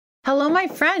Hello, my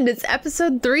friend. It's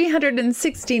episode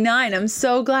 369. I'm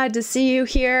so glad to see you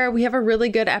here. We have a really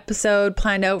good episode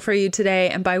planned out for you today.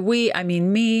 And by we, I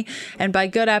mean me. And by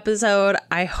good episode,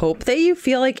 I hope that you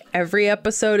feel like every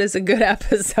episode is a good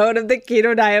episode of the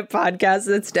Keto Diet Podcast.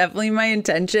 That's definitely my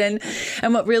intention.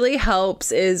 And what really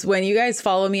helps is when you guys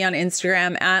follow me on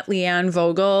Instagram at Leanne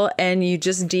Vogel and you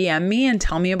just DM me and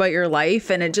tell me about your life.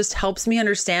 And it just helps me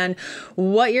understand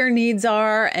what your needs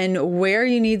are and where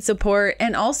you need support.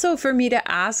 And also for me to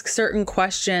ask certain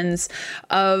questions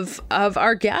of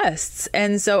our guests.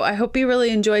 And so I hope you really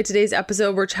enjoyed today's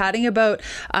episode. We're chatting about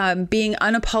being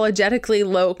unapologetically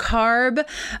low carb,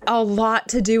 a lot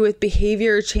to do with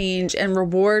behavior change and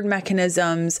reward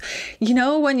mechanisms. You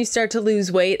know, when you start to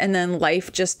lose weight and then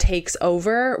life just takes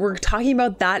over, we're talking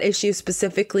about that issue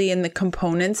specifically and the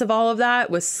components of all of that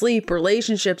with sleep,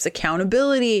 relationships,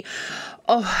 accountability.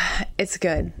 Oh, it's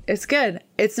good. It's good.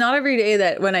 It's not every day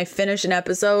that when I finish an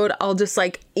episode, I'll just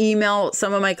like email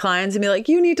some of my clients and be like,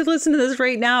 you need to listen to this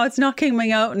right now. It's not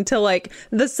coming out until like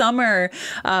the summer.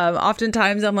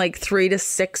 Oftentimes I'm like 3 to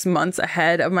 6 months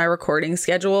ahead of my recording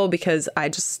schedule because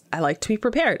I like to be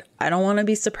prepared. I don't want to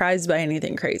be surprised by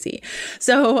anything crazy.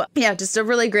 So yeah, just a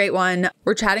really great one.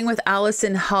 We're chatting with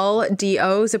Allison Hull,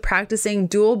 DO, is a practicing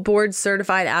dual board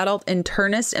certified adult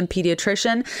internist and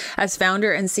pediatrician. As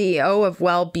founder and CEO of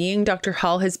Wellbeing, Dr.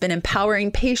 Hull has been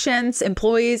empowering patients,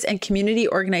 employees, and community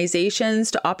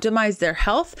organizations to optimize their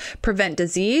health, prevent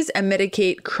disease, and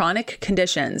mitigate chronic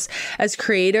conditions. As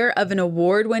creator of an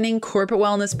award-winning corporate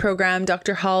wellness program,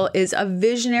 Dr. Hull is a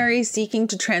visionary seeking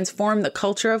to transform the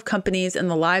culture of companies and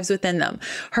the lives within them.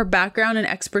 Her background and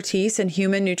expertise in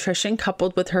human nutrition,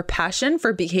 coupled with her passion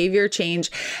for behavior change,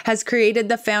 has created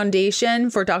the foundation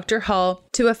for Dr. Hull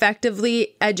to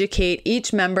effectively educate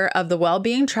each member of the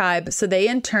Wellbeing tribe so they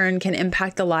in turn can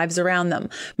impact the lives around them.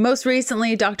 Most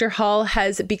recently, Dr. Hull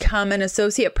has become an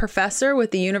associate professor with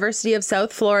the University of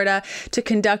South Florida to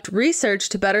conduct research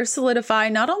to better solidify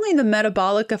not only the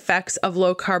metabolic effects of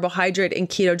low carbohydrate and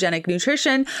ketogenic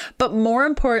nutrition, but more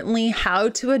importantly, how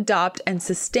to adopt and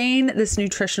sustain this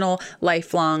nutritional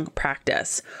lifelong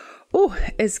practice. Oh,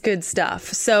 it's good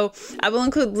stuff. So I will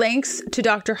include links to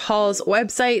Dr. Hull's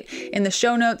website in the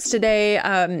show notes today.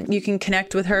 You can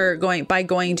connect with her by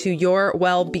going to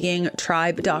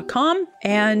yourwellbeingtribe.com.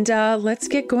 And let's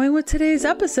get going with today's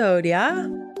episode, yeah?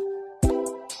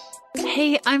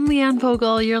 Hey, I'm Leanne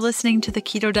Vogel. You're listening to the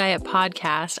Keto Diet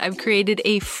Podcast. I've created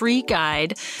a free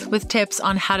guide with tips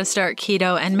on how to start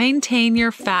keto and maintain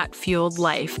your fat-fueled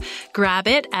life. Grab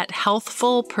it at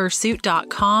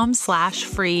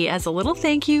healthfulpursuit.com/free as a little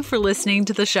thank you for listening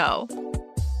to the show.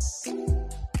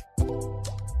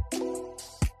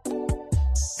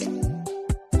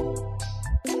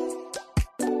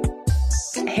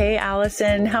 Hey,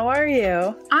 Allison, how are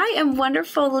you? I am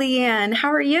wonderful, Leanne.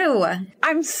 How are you?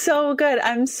 I'm so good.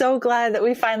 I'm so glad that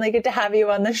we finally get to have you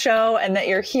on the show and that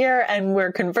you're here and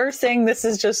we're conversing. This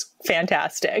is just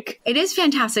fantastic. It is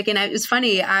fantastic. And it was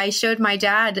funny. I showed my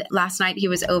dad last night. He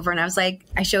was over and I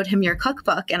showed him your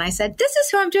cookbook and I said, this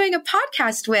is who I'm doing a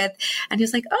podcast with. And he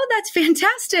was like, oh, that's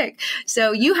fantastic.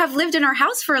 So you have lived in our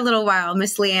house for a little while,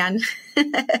 Miss Leanne.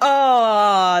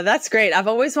 Oh, that's great. I've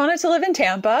always wanted to live in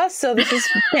Tampa, so this is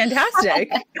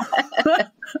fantastic.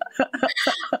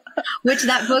 Which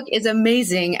that book is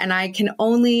amazing, and I can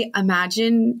only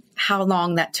imagine how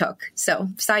long that took. So,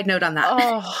 side note on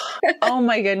that. Oh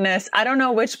my goodness. I don't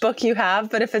know which book you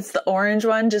have, but if it's the orange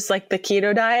one, just like the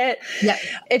keto diet, yep.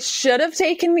 It should have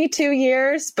taken me 2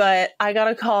 years, but I got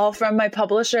a call from my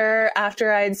publisher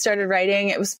after I had started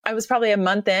writing. I was probably a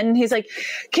month in. He's like,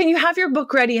 can you have your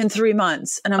book ready in 3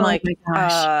 months? And I'm like,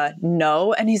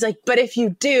 no. And he's like, but if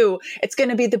you do, it's going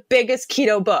to be the biggest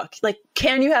keto book. Like,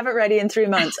 can you have it ready in 3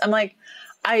 months? I'm like,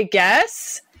 I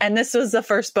guess. And this was the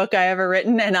first book I ever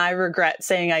written. And I regret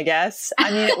saying, I guess. I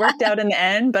mean, it worked out in the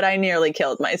end, but I nearly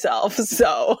killed myself.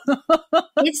 So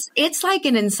it's like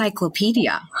an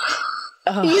encyclopedia.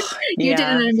 Oh, you did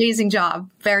an amazing job.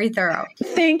 Very thorough.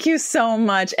 Thank you so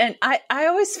much. And I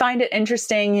always find it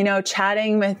interesting, you know,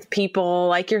 chatting with people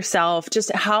like yourself,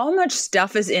 just how much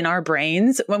stuff is in our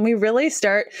brains when we really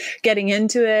start getting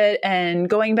into it and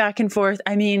going back and forth.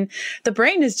 I mean, the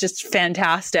brain is just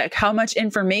fantastic, how much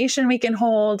information we can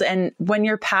hold. And when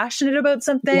you're passionate about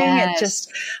something, It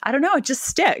just, I don't know, it just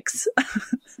sticks.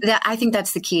 I think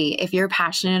that's the key. If you're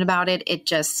passionate about it, it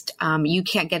just, you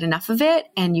can't get enough of it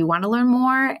and you want to learn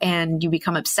more and you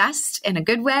become obsessed in a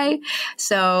good way.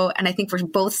 So, and I think we're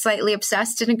both slightly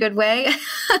obsessed in a good way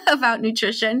about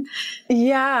nutrition.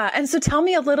 Yeah. And so tell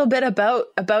me a little bit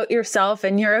about yourself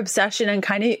and your obsession and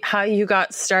kind of how you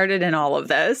got started in all of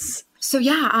this. So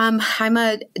yeah, I'm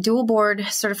a dual board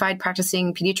certified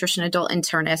practicing pediatrician adult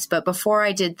internist. But before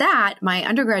I did that, my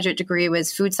undergraduate degree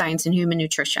was food science and human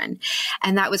nutrition.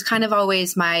 And that was kind of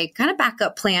always my kind of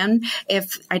backup plan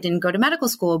if I didn't go to medical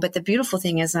school. But the beautiful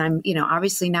thing is I'm,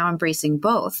 obviously now embracing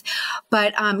both.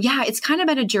 But yeah, it's kind of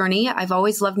been a journey. I've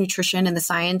always loved nutrition and the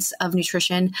science of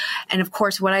nutrition. And of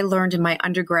course, what I learned in my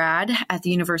undergrad at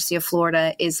the University of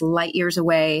Florida is light years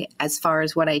away as far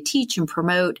as what I teach and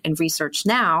promote and research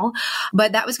now.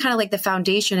 But that was kind of like the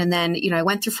foundation. And then, I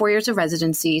went through 4 years of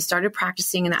residency, started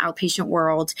practicing in the outpatient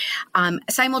world,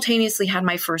 simultaneously had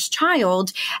my first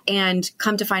child, and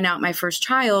come to find out my first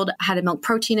child had a milk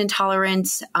protein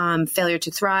intolerance, failure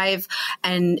to thrive,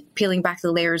 and peeling back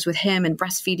the layers with him and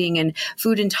breastfeeding and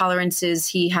food intolerances,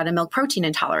 he had a milk protein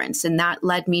intolerance. And that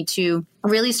led me to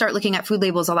really start looking at food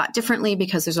labels a lot differently,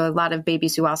 because there's a lot of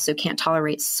babies who also can't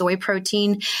tolerate soy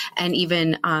protein and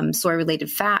even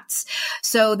soy-related fats.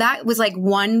 So that was like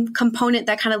one component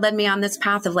that kind of led me on this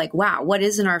path of like, wow, what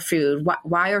is in our food?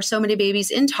 Why are so many babies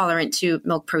intolerant to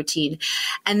milk protein?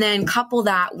 And then couple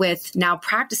that with now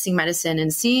practicing medicine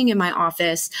and seeing in my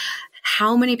office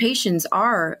how many patients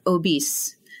are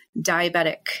obese,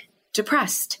 diabetic,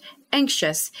 depressed,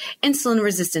 anxious, insulin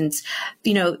resistance,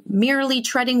 merely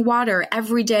treading water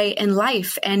every day in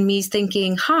life. And me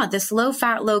thinking, this low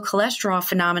fat, low cholesterol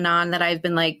phenomenon that I've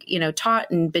been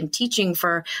taught and been teaching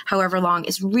for however long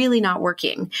is really not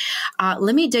working.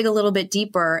 Let me dig a little bit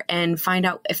deeper and find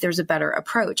out if there's a better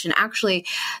approach. And actually,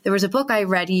 there was a book I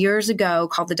read years ago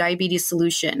called The Diabetes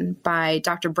Solution by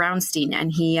Dr. Brownstein. And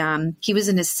he was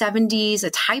in his 70s, a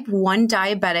type 1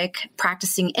 diabetic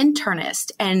practicing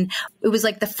internist. And it was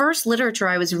like the first literature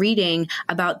I was reading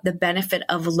about the benefit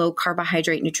of low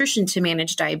carbohydrate nutrition to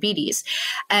manage diabetes.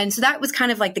 And so that was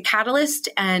kind of like the catalyst,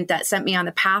 and that sent me on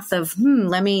the path of,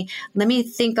 let me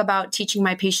think about teaching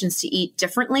my patients to eat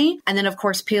differently. And then of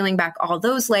course, peeling back all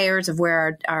those layers of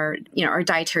where our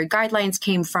dietary guidelines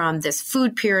came from, this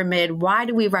food pyramid, why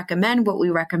do we recommend what we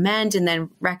recommend? And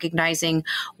then recognizing,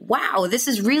 wow, this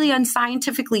is really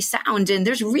unscientifically sound, and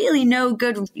there's really no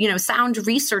good, sound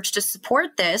research to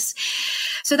support this.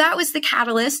 So that was the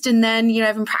catalyst. And then,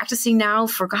 I've been practicing now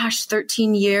for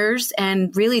 13 years.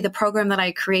 And really the program that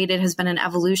I created has been an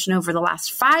evolution over the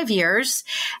last 5 years.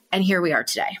 And here we are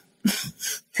today.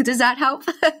 Does that help?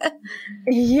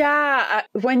 Yeah.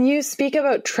 When you speak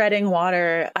about treading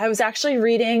water, I was actually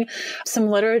reading some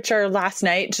literature last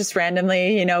night, just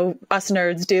randomly, us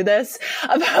nerds do this,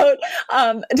 about,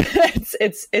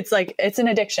 it's an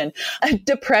addiction,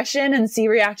 depression and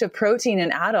C-reactive protein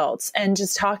in adults. And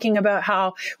just talking about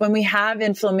how when we have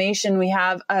inflammation, we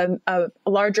have a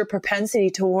larger propensity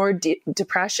toward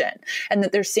depression, and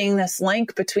that they're seeing this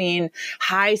link between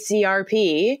high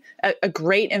CRP, a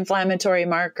great inflammatory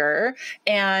marker,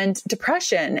 and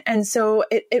depression. And so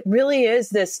it really is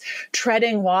this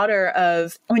treading water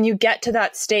of, when you get to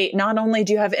that state, not only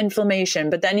do you have inflammation,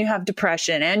 but then you have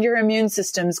depression and your immune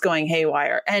system's going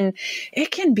haywire. And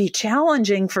it can be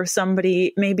challenging for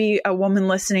somebody, maybe a woman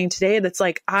listening today, that's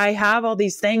like, I have all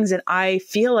these things and I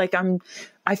feel like I'm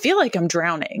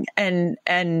drowning.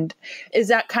 And is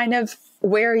that kind of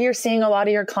where you're seeing a lot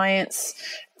of your clients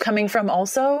coming from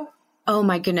also? Oh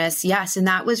my goodness. Yes. And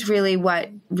that was really what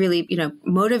really,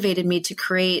 motivated me to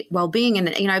create well-being. And,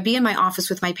 I'd be in my office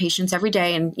with my patients every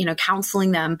day and,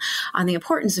 counseling them on the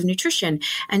importance of nutrition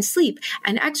and sleep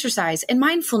and exercise and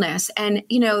mindfulness. And,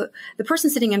 the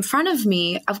person sitting in front of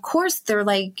me, of course, they're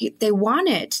like, they want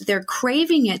it, they're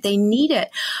craving it, they need it.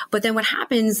 But then what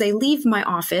happens, they leave my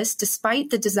office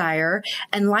despite the desire,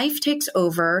 and life takes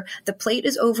over, the plate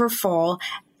is over full,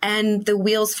 and the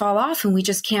wheels fall off, and we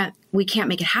can't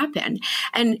make it happen.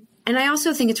 And I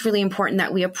also think it's really important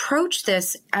that we approach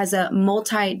this as a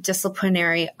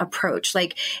multidisciplinary approach.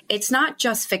 Like, it's not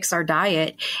just fix our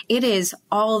diet. It is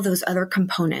all of those other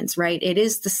components, right? It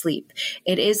is the sleep.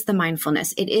 It is the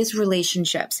mindfulness. It is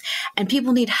relationships. And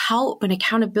people need help and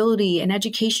accountability and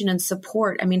education and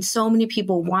support. I mean, so many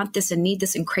people want this and need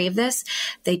this and crave this.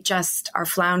 They just are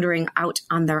floundering out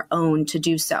on their own to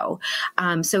do so.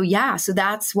 So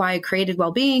that's why I created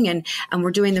Wellbeing, and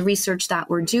we're doing the research that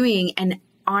we're doing. And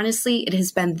honestly, it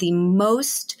has been the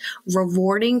most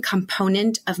rewarding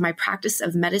component of my practice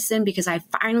of medicine, because I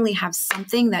finally have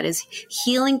something that is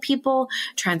healing people,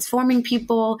 transforming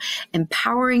people,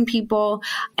 empowering people,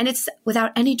 and it's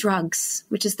without any drugs,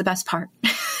 which is the best part.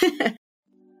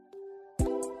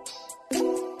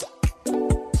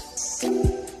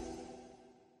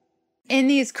 In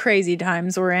these crazy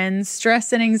times we're in,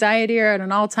 stress and anxiety are at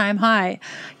an all-time high.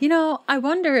 I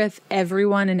wonder if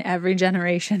everyone in every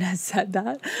generation has said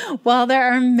that. While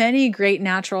there are many great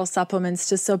natural supplements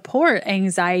to support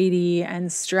anxiety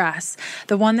and stress,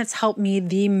 the one that's helped me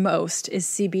the most is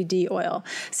CBD oil.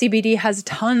 CBD has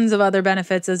tons of other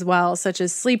benefits as well, such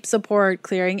as sleep support,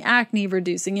 clearing acne,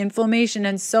 reducing inflammation,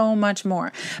 and so much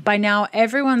more. By now,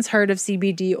 everyone's heard of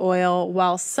CBD oil.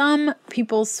 While some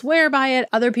people swear by it,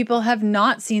 other people have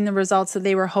not seen the results that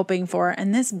they were hoping for,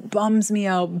 and this bums me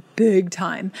out big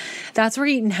time. That's where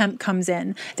Eaton Hemp comes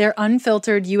in. Their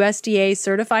unfiltered USDA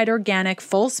certified organic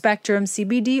full spectrum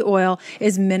CBD oil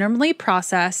is minimally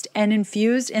processed and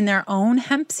infused in their own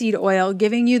hemp seed oil,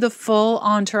 giving you the full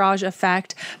entourage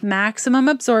effect, maximum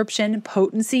absorption,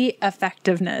 potency,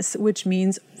 effectiveness, which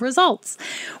means results.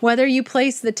 Whether you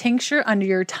place the tincture under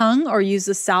your tongue or use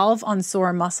the salve on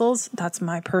sore muscles, that's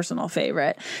my personal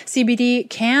favorite, CBD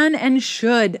can and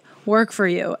should work for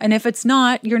you. And if it's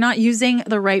not, you're not using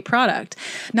the right product.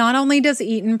 Not only does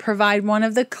Eaton provide one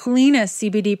of the cleanest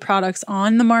CBD products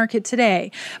on the market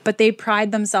today, but they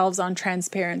pride themselves on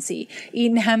transparency.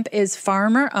 Eaton Hemp is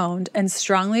farmer owned and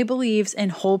strongly believes in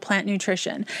whole plant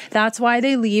nutrition. That's why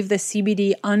they leave the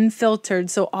CBD unfiltered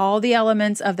so all the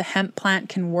elements of the hemp plant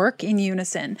can work in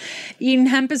unison. Eaton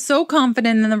Hemp is so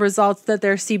confident in the results that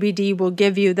their CBD will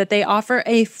give you that they offer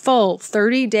a full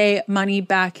 30-day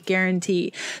money-back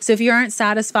guarantee. So if you aren't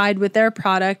satisfied with their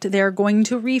product, they're going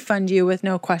to refund you with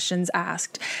no questions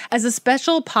asked. As a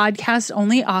special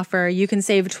podcast-only offer, you can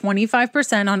save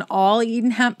 25% on all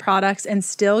Eaton Hemp products and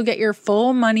still get your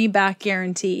full money-back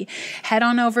guarantee. Head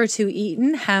on over to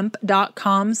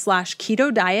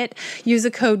eatonhemp.com/keto diet. Use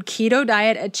the code keto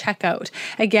diet at checkout.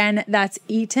 Again, that's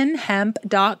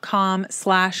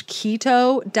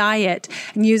eatonhemp.com/keto diet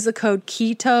and use the code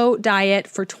keto diet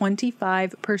for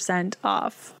 25%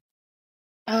 off.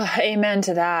 Amen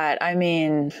to that. I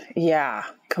mean, yeah,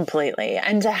 completely.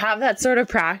 And to have that sort of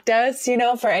practice,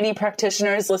 for any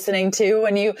practitioners listening to,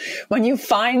 when you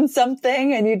find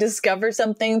something and you discover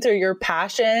something through your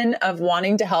passion of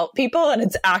wanting to help people and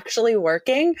it's actually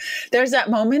working, there's that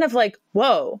moment of like,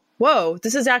 whoa,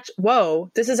 this is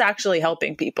actually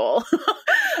helping people.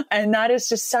 And that is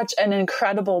just such an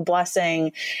incredible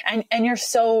blessing. And you're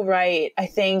so right. I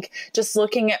think just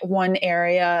looking at one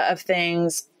area of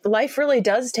things, life really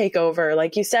does take over.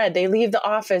 Like you said, they leave the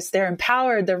office, they're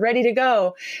empowered, they're ready to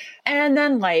go. And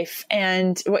then life,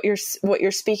 and what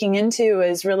you're speaking into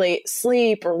is really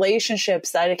sleep,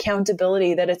 relationships, that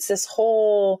accountability, that it's this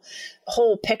whole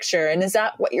picture. And is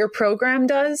that what your program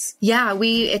does? Yeah,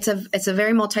 it's a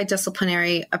very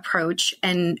multidisciplinary approach,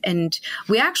 and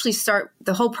we actually start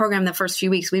the whole program the first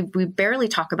few weeks. We barely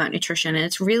talk about nutrition, and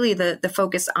it's really the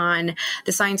focus on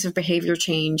the science of behavior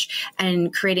change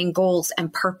and creating goals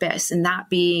and purpose, and that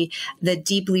be the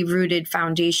deeply rooted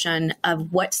foundation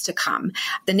of what's to come.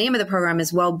 The name of the program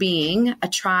is Well-Being, a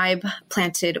Tribe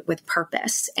Planted with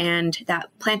Purpose, and that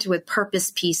planted with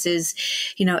purpose piece is,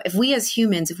 if we as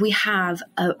humans, if we have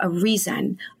a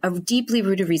reason, a deeply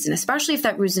rooted reason, especially if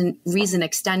that reason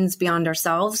extends beyond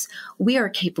ourselves, we are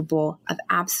capable of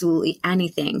absolutely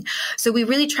anything. So we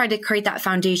really try to create that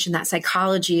foundation, that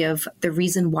psychology of the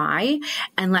reason why,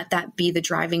 and let that be the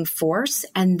driving force.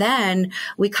 And then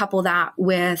we couple that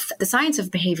with the science of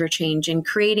behavior change and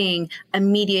creating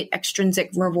immediate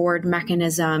extrinsic reward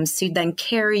mechanisms to then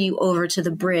carry you over to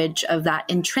the bridge of that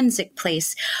intrinsic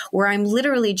place where I'm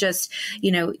literally just,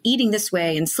 eating this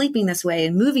way and sleeping this way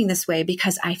and moving this way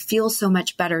because I feel so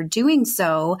much better doing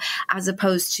so, as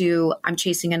opposed to I'm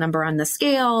chasing a number on the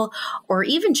scale or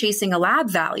even chasing a lab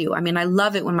value. I mean, I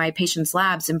love it when my patients'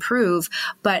 labs improve,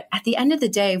 but at the end of the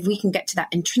day, if we can get to that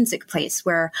intrinsic place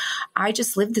where I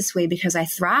just live this way because I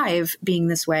thrive being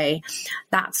this way,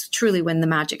 that's truly when the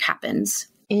magic happens.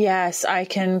 Yes, I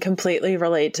can completely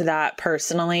relate to that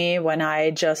personally. When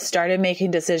I just started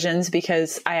making decisions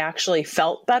because I actually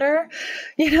felt better,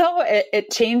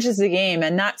 it changes the game.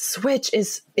 And that switch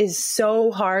is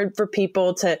so hard for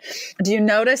people to, do you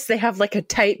notice they have like a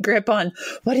tight grip on,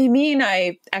 what do you mean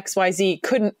I XYZ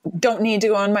don't need to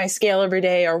go on my scale every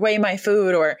day or weigh my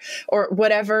food or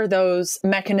whatever those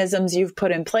mechanisms you've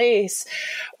put in place.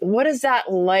 What is that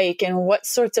like? And what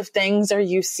sorts of things are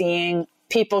you seeing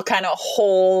people kind of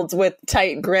hold with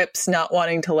tight grips, not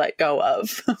wanting to let go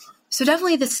of? So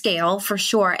definitely the scale for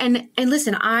sure. And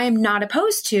listen, I'm not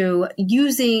opposed to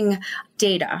using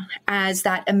data as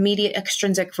that immediate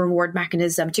extrinsic reward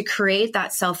mechanism to create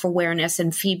that self-awareness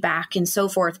and feedback and so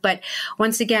forth. But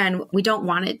once again, we don't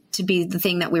want it to be the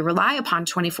thing that we rely upon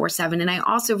 24/7. And I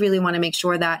also really want to make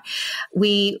sure that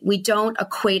we don't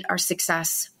equate our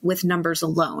success with numbers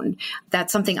alone.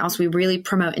 That's something else we really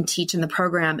promote and teach in the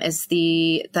program is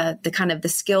the kind of the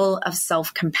skill of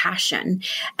self-compassion.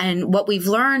 And what we've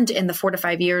learned in the 4 to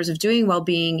 5 years of doing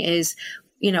well-being is,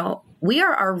 we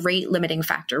are our rate limiting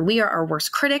factor. We are our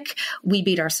worst critic. We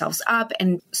beat ourselves up.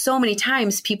 And so many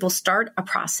times people start a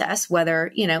process,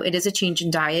 whether, it is a change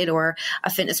in diet or a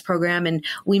fitness program, and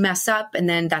we mess up and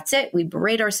then that's it. We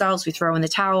berate ourselves. We throw in the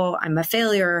towel. I'm a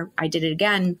failure. I did it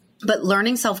again. But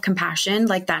learning self-compassion,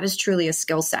 like that is truly a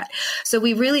skill set. So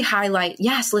we really highlight,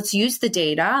 yes, let's use the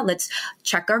data. Let's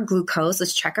check our glucose.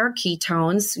 Let's check our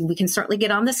ketones. We can certainly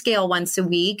get on the scale once a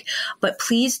week, but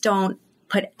please don't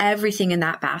put everything in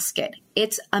that basket.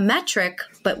 It's a metric,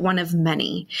 but one of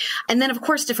many. And then, of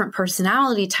course, different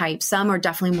personality types. Some are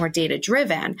definitely more data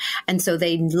driven. And so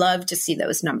they love to see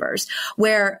those numbers,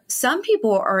 where some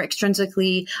people are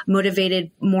extrinsically motivated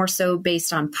more so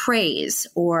based on praise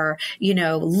or,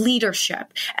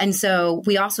 leadership. And so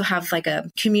we also have like a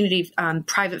community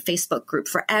private Facebook group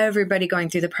for everybody going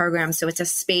through the program. So it's a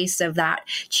space of that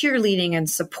cheerleading and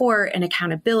support and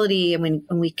accountability. And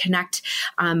when we connect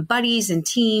buddies and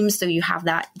teams, so you have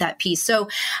that piece. So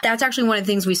that's actually one of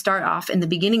the things we start off in the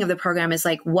beginning of the program is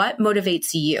like, what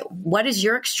motivates you? What is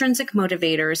your extrinsic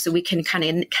motivator? So we can kind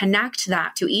of connect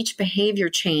that to each behavior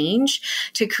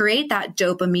change to create that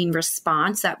dopamine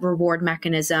response, that reward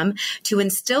mechanism, to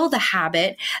instill the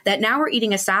habit that now we're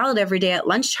eating a salad every day at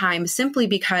lunchtime simply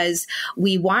because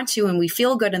we want to and we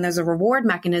feel good and there's a reward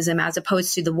mechanism, as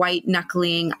opposed to the white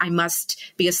knuckling, I must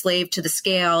be a slave to the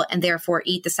scale and therefore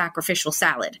eat the sacrificial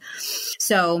salad.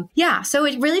 So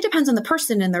it really depends on the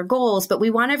person and their goals, but we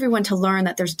want everyone to learn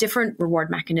that there's different reward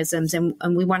mechanisms and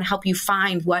we want to help you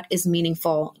find what is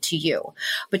meaningful to you.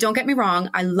 But don't get me wrong,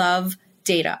 I love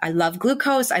data. I love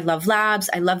glucose. I love labs.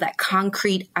 I love that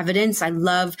concrete evidence. I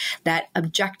love that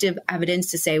objective evidence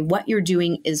to say what you're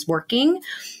doing is working.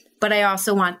 But I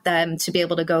also want them to be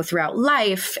able to go throughout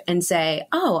life and say,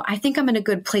 oh, I think I'm in a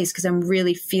good place because I'm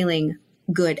really feeling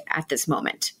good at this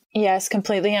moment. Yes,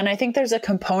 completely. And I think there's a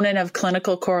component of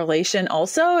clinical correlation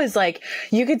also is like,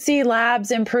 you could see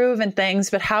labs improve and things,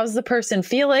 but how's the person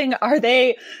feeling? Are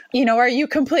they, are you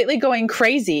completely going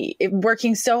crazy,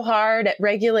 working so hard at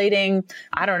regulating,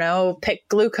 I don't know, pick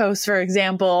glucose, for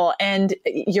example, and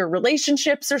your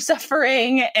relationships are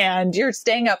suffering and you're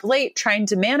staying up late trying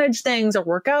to manage things or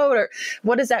work out, or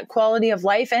what is that quality of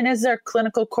life? And is there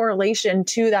clinical correlation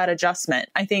to that adjustment?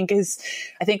 I think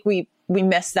we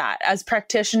miss that as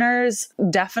practitioners,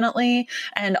 definitely,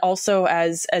 and also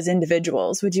as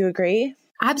individuals. Would you agree?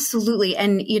 Absolutely.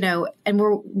 And,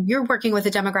 you're working with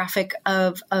a demographic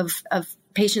of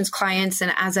patients, clients,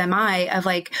 and as am I, of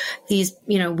like these,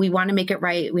 we want to make it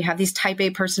right. We have these type A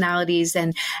personalities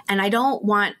and I don't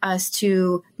want us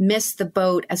to miss the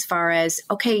boat as far as,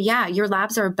 okay, yeah, your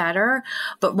labs are better,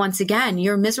 but once again,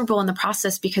 you're miserable in the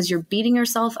process because you're beating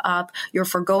yourself up. You're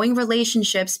forgoing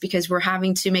relationships because we're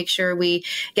having to make sure we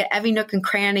get every nook and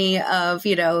cranny of,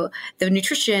 the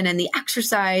nutrition and the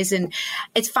exercise. And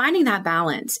it's finding that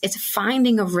balance. It's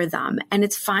finding a rhythm and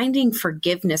it's finding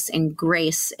forgiveness and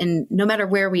grace. And no matter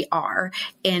where we are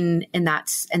in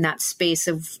that space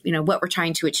of, what we're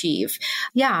trying to achieve.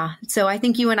 Yeah. So I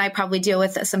think you and I probably deal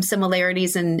with some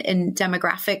similarities in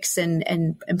demographics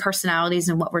and personalities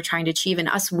and what we're trying to achieve. And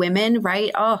us women,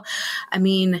 right? Oh, I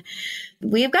mean,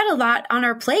 we've got a lot on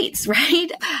our plates,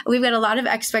 right? We've got a lot of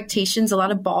expectations, a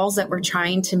lot of balls that we're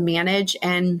trying to manage.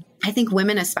 And I think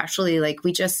women especially,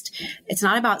 it's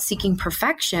not about seeking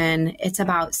perfection. It's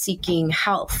about seeking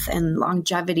health and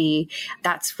longevity.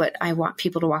 That's what I want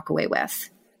people to walk away with.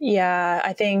 Yeah,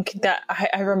 I think that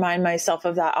I remind myself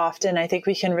of that often. I think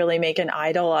we can really make an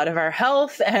idol out of our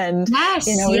health and,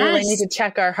 we really need to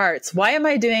check our hearts. Why am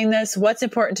I doing this? What's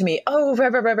important to me? Oh,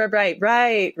 right.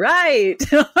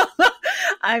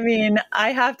 I mean,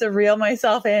 I have to reel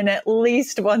myself in at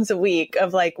least once a week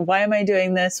of like, why am I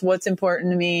doing this? What's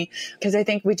important to me? Because I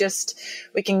think we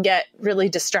can get really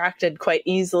distracted quite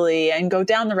easily and go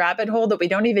down the rabbit hole that we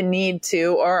don't even need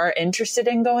to or are interested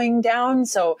in going down.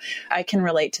 So I can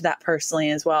relate to that personally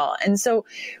as well. And so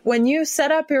when you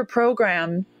set up your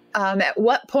program, at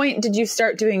what point did you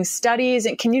start doing studies?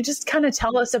 And can you just kind of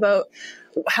tell us about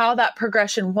how that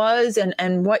progression was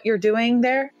and what you're doing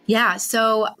there? Yeah.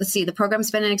 So let's see, the program's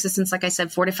been in existence, like I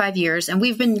said, 4 to 5 years. And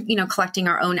we've been, collecting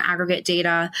our own aggregate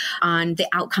data on the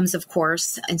outcomes, of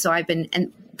course. And so I've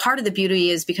been part of the beauty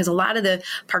is because a lot of the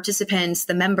participants,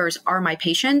 the members are my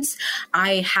patients.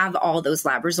 I have all those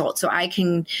lab results. So I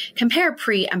can compare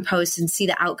pre and post and see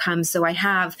the outcomes. So I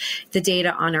have the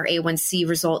data on our A1C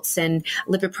results and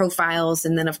lipid profiles.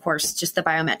 And then of course, just the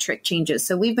biometric changes.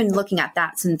 So we've been looking at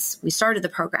that since we started the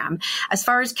program. As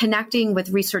far as connecting with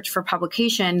research for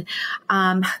publication,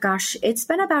 it's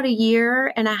been about 1.5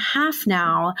 years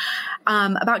now.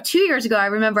 About 2 years ago, I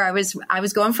remember I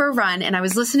was going for a run and I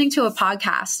was listening to a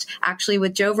podcast actually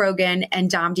with Joe Rogan and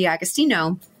Dom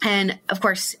D'Agostino. And of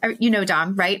course, you know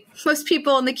Dom, right? Most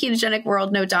people in the ketogenic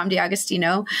world know Dom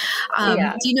D'Agostino.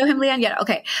 Yeah. Do you know him, Leanne? Yeah.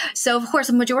 Okay. So of course,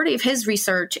 a majority of his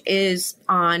research is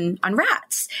on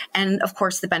rats, and of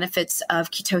course, the benefits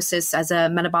of ketosis as a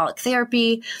metabolic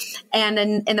therapy. And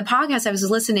in the podcast, I was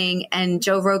listening, and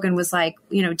Joe Rogan was like,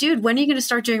 dude, when are you going to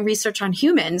start doing research on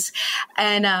humans?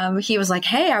 And he was like,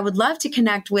 hey, I would love to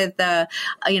connect with a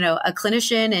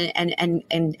clinician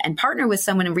and partner with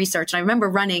someone in research. And I remember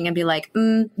running and be like,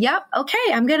 yep, okay,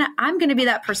 I'm gonna be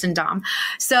that person, Dom.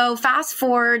 So fast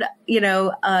forward,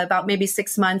 about maybe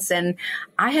 6 months, and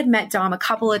I had met Dom a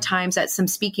couple of times at some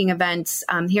speaking events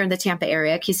here in the Tampa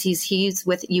area because he's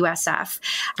with USF,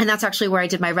 and that's actually where I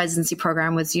did my residency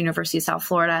program, was University of South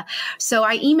Florida. So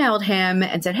I emailed him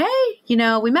and said, hey,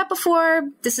 we met before.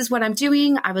 This is what I'm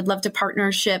doing. I would love to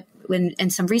partnership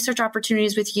and some research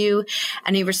opportunities with you.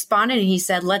 And he responded and he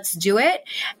said, let's do it.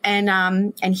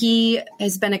 And he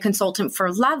has been a consultant for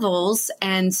Levels.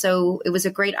 And so it was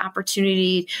a great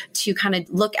opportunity to kind of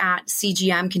look at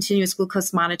CGM, continuous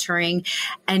glucose monitoring,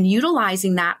 and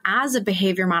utilizing that as a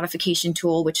behavior modification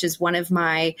tool, which is one of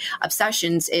my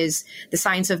obsessions, is the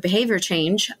science of behavior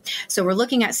change. So we're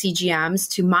looking at CGMs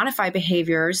to modify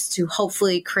behaviors to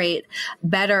hopefully create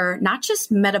better, not just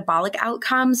metabolic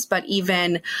outcomes, but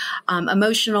even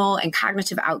emotional and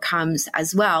cognitive outcomes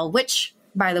as well, which,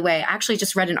 by the way, I actually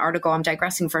just read an article. I'm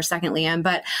digressing for a second, Leanne,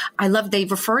 but they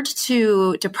referred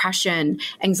to depression,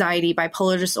 anxiety,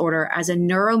 bipolar disorder as a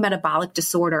neurometabolic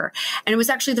disorder. And it was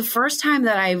actually the first time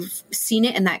that I've seen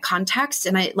it in that context.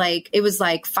 And it was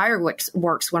like fireworks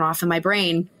went off in my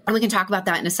brain. And we can talk about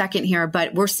that in a second here,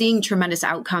 but we're seeing tremendous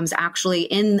outcomes actually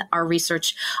in our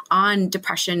research on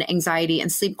depression, anxiety,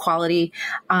 and sleep quality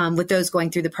with those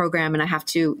going through the program. And I have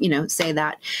to, say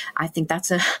that I think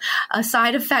that's a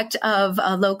side effect of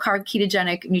low carb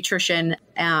ketogenic nutrition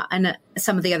and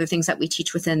some of the other things that we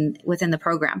teach within the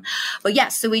program. But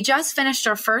yes, so we just finished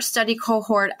our first study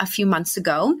cohort a few months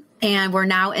ago. And we're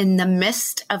now in the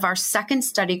midst of our second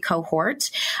study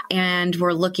cohort. And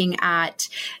we're looking at,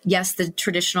 yes, the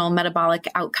traditional metabolic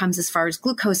outcomes as far as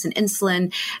glucose and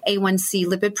insulin, A1C,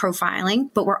 lipid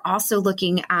profiling. But we're also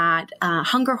looking at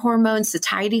hunger hormones,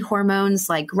 satiety hormones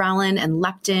like ghrelin and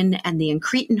leptin, and the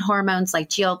incretin hormones like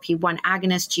GLP-1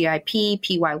 agonist, GIP,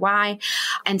 PYY,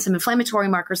 and some inflammatory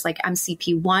markers like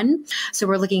MCP1. So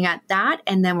we're looking at that.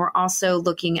 And then we're also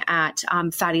looking at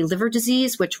fatty liver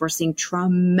disease, which we're seeing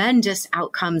tremendous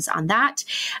outcomes on that.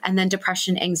 And then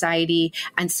depression, anxiety,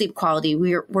 and sleep quality.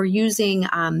 We're using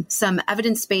some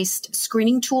evidence-based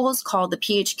screening tools called the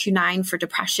PHQ-9 for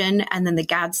depression, and then the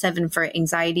GAD-7 for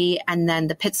anxiety, and then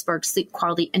the Pittsburgh Sleep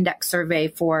Quality Index Survey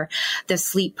for the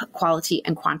sleep quality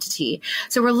and quantity.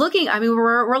 So we're looking at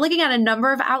a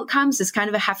number of outcomes. It's kind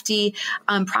of a hefty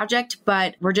project,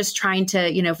 but we're just trying to,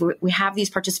 if we have these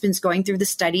participants going through the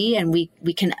study and we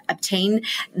can obtain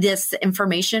this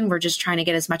information, we're just trying to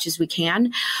get as much as we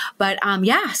can. But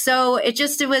so it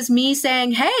was me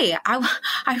saying, hey,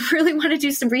 I really want to do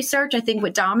some research. I think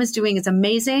what Dom is doing is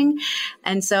amazing.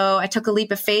 And so I took a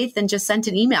leap of faith and just sent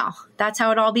an email. That's how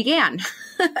it all began.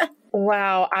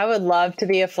 Wow. I would love to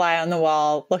be a fly on the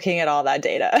wall looking at all that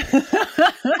data.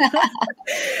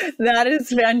 That is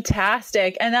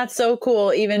fantastic. And that's so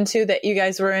cool, even too, that you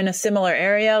guys were in a similar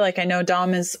area. Like I know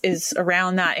Dom is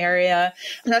around that area.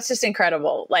 And that's just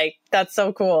incredible. Like that's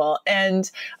so cool. And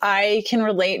I can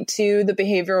relate to the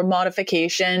behavioral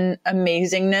modification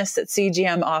amazingness that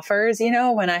CGM offers,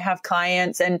 when I have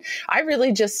clients. And I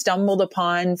really just stumbled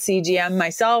upon CGM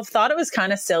myself, thought it was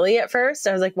kind of silly at first.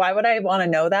 I was like, why would I want to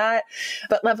know that?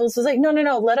 But Levels was like, no,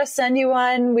 let us send you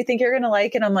one. We think you're going to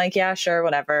like it. I'm like, yeah, sure,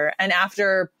 whatever. And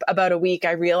after about a week,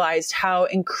 I realized how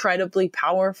incredibly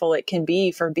powerful it can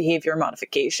be for behavior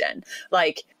modification.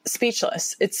 Like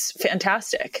speechless. It's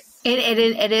fantastic.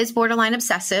 It is borderline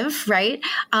obsessive, right?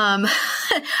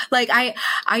 Like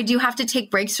I do have to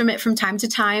take breaks from it from time to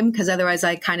time because otherwise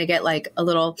I kind of get like a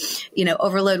little,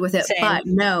 overload with it. Same. But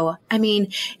no, I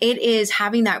mean, it is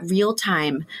having that real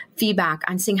time feedback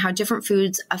on seeing how different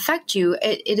foods affect you.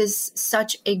 It is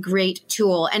such a great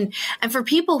tool. And for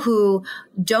people who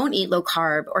don't eat low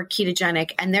carb or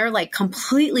ketogenic and they're like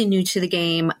completely new to the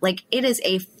game, like it is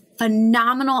a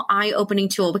phenomenal eye-opening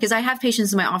tool, because I have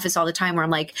patients in my office all the time where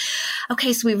I'm like,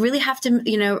 okay, so we really have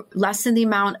to, lessen the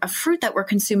amount of fruit that we're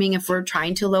consuming if we're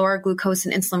trying to lower our glucose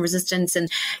and insulin resistance. And,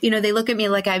 they look at me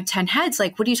like I have 10 heads.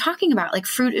 Like, what are you talking about? Like,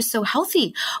 fruit is so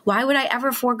healthy. Why would I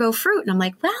ever forego fruit? And I'm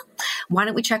like, well, why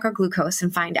don't we check our glucose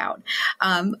and find out?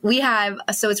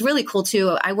 So it's really cool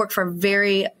too. I work for a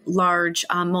very large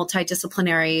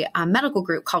multidisciplinary medical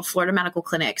group called Florida Medical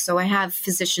Clinic. So I have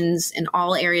physicians in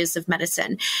all areas of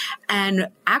medicine. And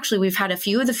actually, we've had a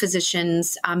few of the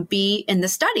physicians be in the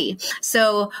study,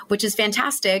 which is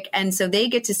fantastic. And so they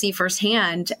get to see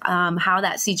firsthand how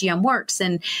that CGM works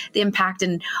and the impact.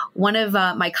 And one of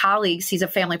my colleagues, he's a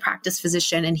family practice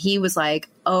physician, and he was like,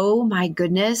 oh my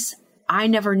goodness, I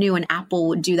never knew an apple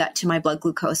would do that to my blood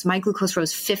glucose. My glucose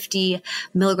rose 50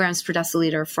 milligrams per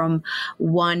deciliter from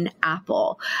one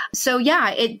apple. So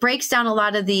yeah, it breaks down a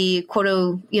lot of the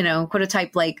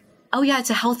quototype, like, oh yeah, it's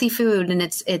a healthy food and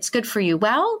it's good for you.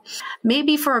 Well,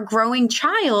 maybe for a growing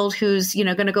child who's,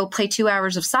 going to go play 2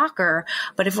 hours of soccer.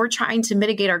 But if we're trying to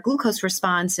mitigate our glucose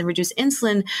response and reduce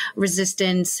insulin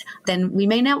resistance, then we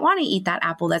may not want to eat that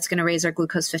apple that's going to raise our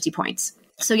glucose 50 points.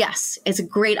 So yes, it's a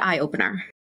great eye opener.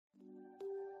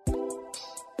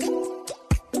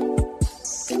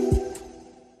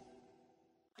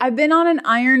 I've been on an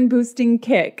iron boosting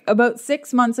kick. About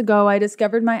 6 months ago, I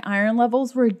discovered my iron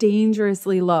levels were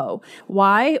dangerously low.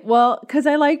 Why? Well, because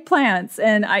I like plants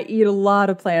and I eat a lot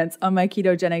of plants on my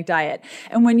ketogenic diet.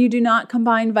 And when you do not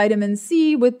combine vitamin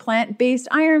C with plant-based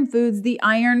iron foods, the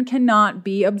iron cannot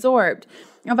be absorbed.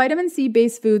 Now, vitamin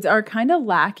C-based foods are kind of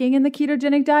lacking in the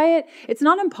ketogenic diet. It's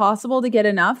not impossible to get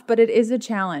enough, but it is a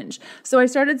challenge. So I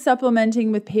started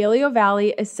supplementing with Paleo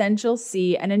Valley Essential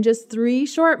C, and in just 3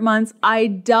 short months, I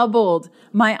doubled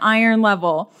my iron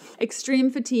level. Extreme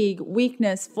fatigue,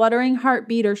 weakness, fluttering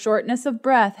heartbeat or shortness of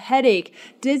breath, headache,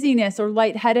 dizziness or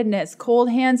lightheadedness, cold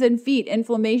hands and feet,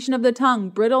 inflammation of the tongue,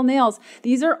 brittle nails.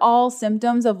 These are all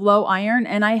symptoms of low iron,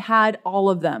 and I had all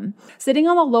of them. Sitting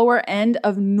on the lower end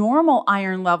of normal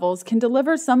iron levels can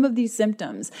deliver some of these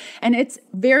symptoms, and it's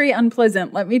very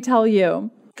unpleasant, let me tell you.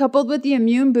 Coupled with the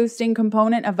immune boosting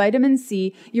component of vitamin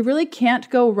C, you really can't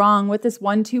go wrong with this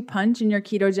 1-2 punch in your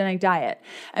ketogenic diet.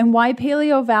 And why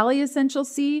Paleo Valley Essential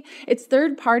C? It's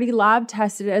third-party lab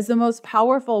tested as the most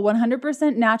powerful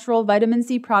 100% natural vitamin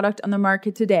C product on the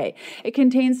market today. It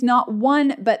contains not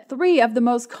 1, but 3 of the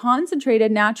most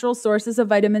concentrated natural sources of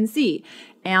vitamin C: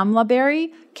 amla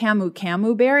berry,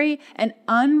 camu berry, and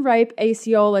unripe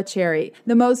aceola cherry,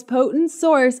 the most potent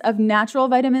source of natural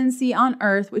vitamin C on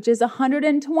earth, which is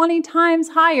 120 times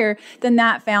higher than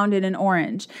that found in an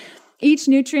orange. Each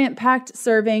nutrient-packed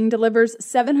serving delivers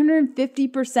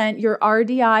 750% your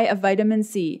RDI of vitamin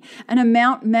C, an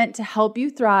amount meant to help you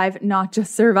thrive, not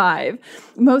just survive.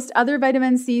 Most other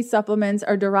vitamin C supplements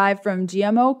are derived from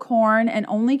GMO corn and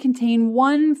only contain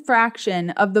 1 fraction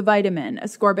of the vitamin,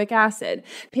 ascorbic acid.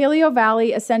 Paleo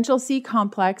Valley Essential C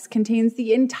Complex contains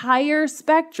the entire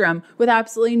spectrum with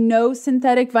absolutely no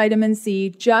synthetic vitamin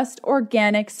C, just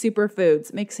organic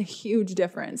superfoods. Makes a huge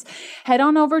difference. Head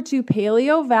on over to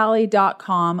paleovalley.com,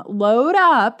 load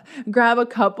up, grab a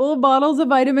couple of bottles of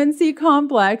vitamin C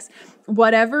complex,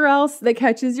 whatever else that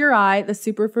catches your eye. The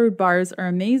superfood bars are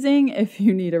amazing if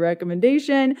you need a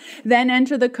recommendation. Then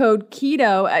enter the code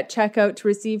KETO at checkout to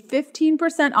receive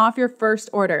 15% off your first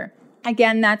order.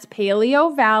 Again, that's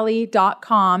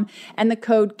paleovalley.com and the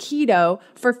code KETO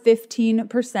for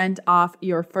 15% off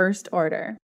your first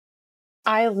order.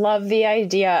 I love the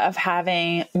idea of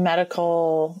having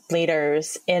medical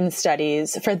leaders in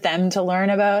studies for them to learn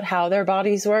about how their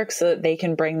bodies work so that they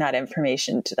can bring that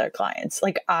information to their clients.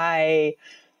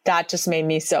 That just made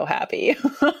me so happy.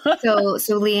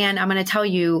 So Leanne, I'm going to tell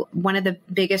you, one of the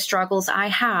biggest struggles I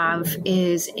have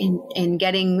is in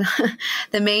getting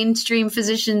the mainstream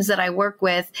physicians that I work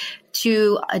with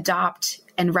to adopt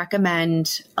and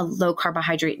recommend a low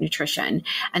carbohydrate nutrition.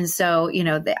 And so,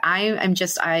 I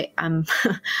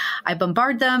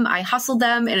bombard them, I hustle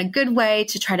them in a good way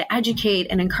to try to educate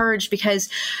and encourage, because,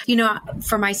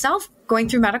 for myself, going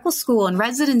through medical school and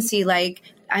residency,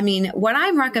 what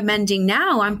I'm recommending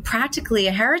now, I'm practically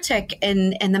a heretic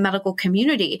in the medical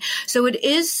community. So it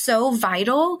is so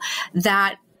vital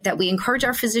that that we encourage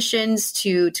our physicians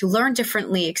to learn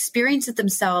differently, experience it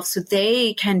themselves so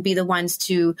they can be the ones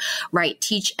to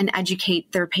teach and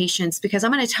educate their patients. Because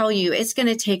I'm going to tell you, it's going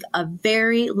to take a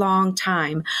very long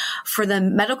time for the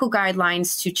medical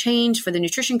guidelines to change, for the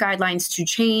nutrition guidelines to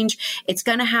change. It's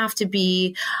going to have to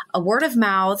be a word of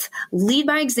mouth, lead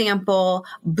by example,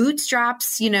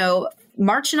 bootstraps,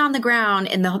 marching on the ground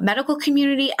in the medical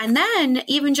community, and then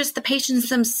even just the patients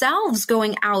themselves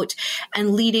going out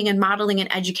and leading and modeling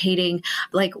and educating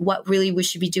what really we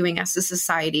should be doing as a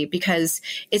society, because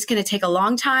it's going to take a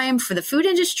long time for the food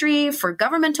industry, for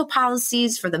governmental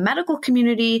policies, for the medical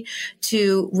community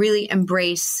to really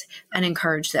embrace and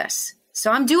encourage this. So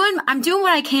I'm doing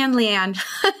what I can, Leanne.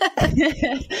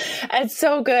 It's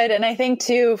so good. And I think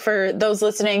too, for those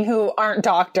listening who aren't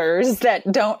doctors, that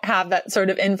don't have that sort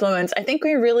of influence, I think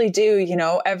we really do,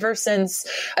 ever since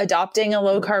adopting a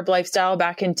low carb lifestyle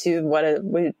back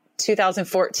into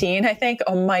 2014, I think.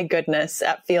 Oh my goodness,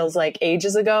 that feels like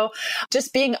ages ago.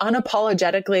 Just being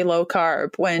unapologetically low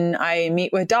carb when I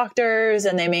meet with doctors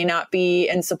and they may not be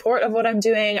in support of what I'm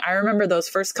doing. I remember those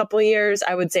first couple of years,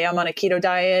 I would say I'm on a keto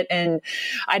diet and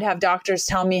I'd have doctors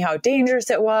tell me how dangerous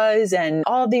it was and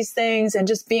all these things, and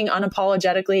just being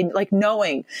unapologetically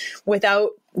knowing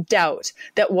without doubt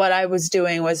that what I was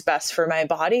doing was best for my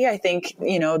body. I think,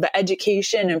 the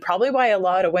education, and probably why a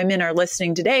lot of women are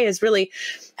listening today, is really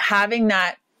having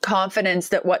that confidence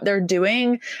that what they're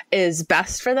doing is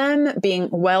best for them, being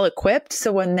well equipped.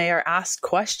 So when they are asked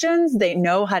questions, they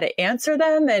know how to answer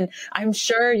them. And I'm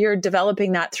sure you're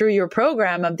developing that through your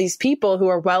program of these people who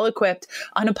are well equipped,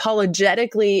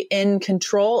 unapologetically in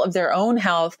control of their own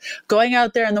health, going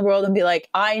out there in the world and be like,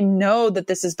 I know that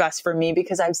this is best for me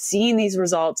because I've seen these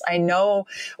results. I know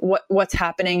what's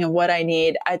happening and what I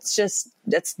need.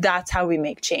 That's how we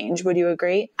make change. Would you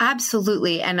agree?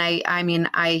 Absolutely. And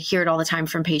I hear it all the time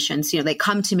from patients. They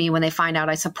come to me when they find out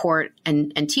I support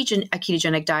and teach a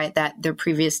ketogenic diet that their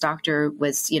previous doctor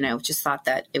was, just thought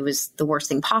that it was the worst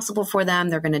thing possible for them.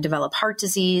 They're going to develop heart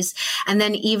disease. And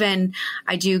then even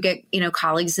I do get,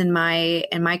 colleagues in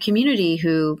my community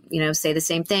who, say the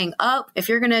same thing. Oh, if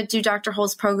you're going to do Dr.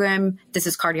 Hull's program, this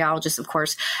is cardiologists, of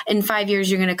course, in 5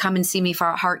 years, you're going to come and see me for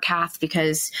a heart cath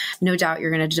because no doubt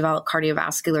you're going to develop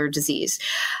cardiovascular disease.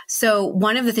 So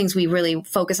one of the things we really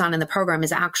focus on in the program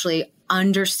is actually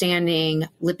understanding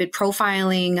lipid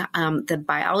profiling, the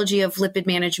biology of lipid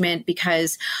management,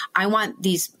 because I want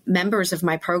these members of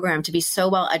my program to be so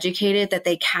well educated that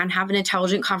they can have an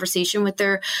intelligent conversation with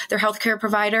their healthcare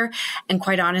provider. And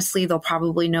quite honestly, they'll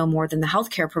probably know more than the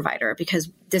healthcare provider, because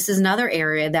this is another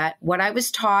area that what I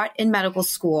was taught in medical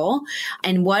school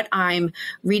and what I'm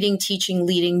reading, teaching,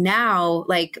 leading now,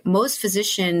 most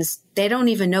physicians, they don't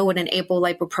even know what an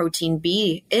apolipoprotein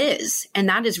B is. And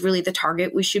that is really the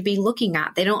target we should be looking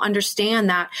at. They don't understand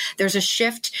that there's a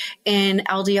shift in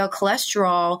LDL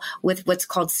cholesterol with what's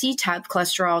called CTEP,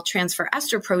 cholesterol transfer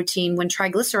ester protein, when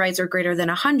triglycerides are greater than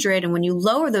 100. And when you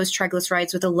lower those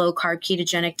triglycerides with a low carb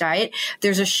ketogenic diet,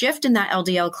 there's a shift in that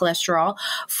LDL cholesterol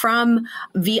from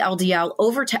VLDL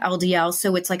over to LDL.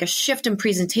 So it's like a shift in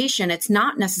presentation. It's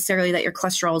not necessarily that your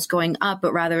cholesterol is going up,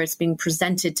 but rather it's being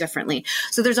presented differently.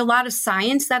 So there's a lot of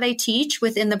science that I teach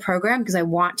within the program because I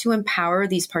want to empower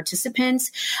these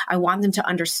participants. I want them to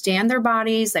understand their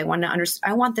bodies. I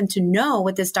want them to know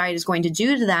what this diet is going to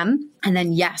do to them. And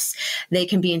then, yes, they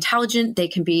can be intelligent. They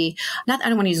can be, I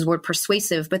don't want to use the word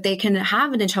persuasive, but they can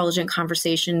have an intelligent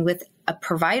conversation with a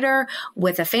provider,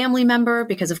 with a family member,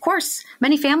 because of course,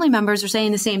 many family members are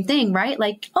saying the same thing, right?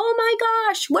 Oh my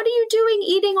gosh, what are you doing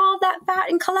eating all that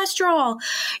fat and cholesterol?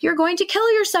 You're going to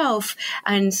kill yourself.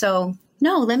 And so,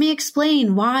 no, let me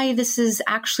explain why this is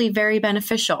actually very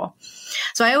beneficial.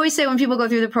 So I always say when people go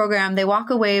through the program, they walk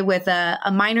away with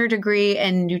a minor degree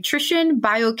in nutrition,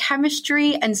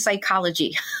 biochemistry, and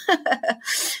psychology.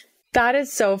 That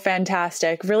is so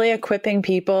fantastic. Really equipping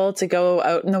people to go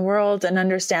out in the world and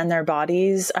understand their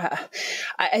bodies.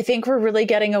 I think we're really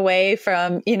getting away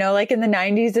from, in the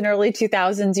 90s and early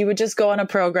 2000s, you would just go on a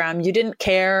program. You didn't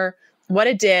care what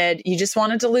it did. You just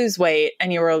wanted to lose weight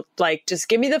and you were like, just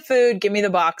give me the food, give me the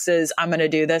boxes. I'm going to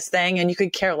do this thing. And you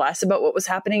could care less about what was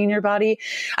happening in your body.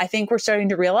 I think we're starting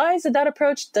to realize that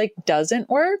approach doesn't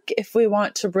work if we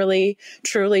want to really,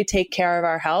 truly take care of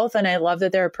our health. And I love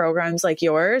that there are programs like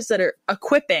yours that are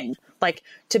equipping,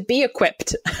 to be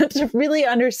equipped, to really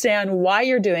understand why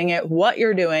you're doing it, what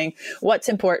you're doing, what's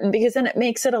important, because then it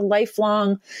makes it a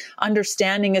lifelong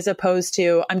understanding as opposed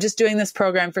to, I'm just doing this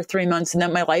program for 3 months and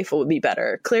then my life will be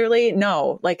better. Clearly,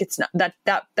 no, it's not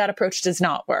that approach does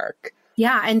not work.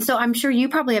 Yeah. And so I'm sure you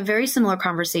probably have very similar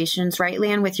conversations, right,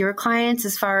 Leanne, with your clients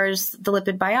as far as the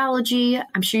lipid biology.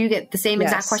 I'm sure you get the same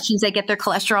exact questions. They get their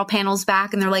cholesterol panels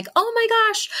back and they're like, oh my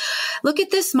gosh, look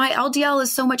at this. My LDL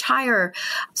is so much higher.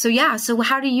 So yeah. So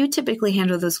how do you typically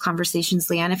handle those conversations,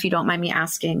 Leanne, if you don't mind me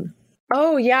asking?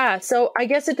 Oh, yeah. So I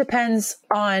guess it depends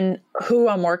on who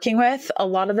I'm working with. A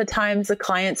lot of the times the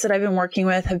clients that I've been working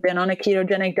with have been on a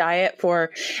ketogenic diet for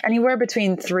anywhere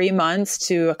between 3 months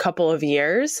to a couple of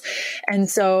years. And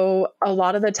so a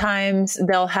lot of the times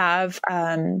they'll have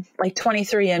like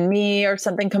 23andMe or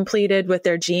something completed with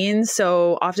their genes.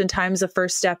 So oftentimes the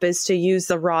first step is to use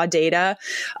the raw data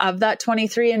of that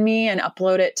 23andMe and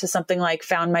upload it to something like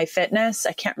Found My Fitness.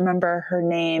 I can't remember her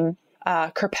name.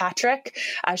 Kirkpatrick.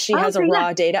 She has a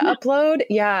raw data upload.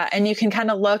 Yeah. And you can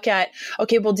kind of look at,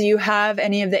 okay, well, do you have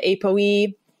any of the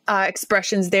ApoE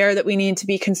expressions there that we need to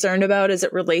be concerned about as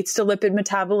it relates to lipid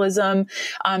metabolism?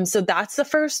 So that's the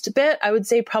first bit. I would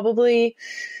say probably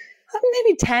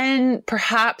maybe 10,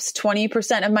 perhaps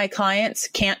 20% of my clients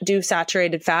can't do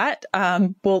saturated fat.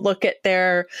 We'll look at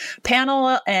their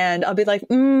panel and I'll be like,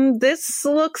 this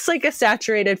looks like a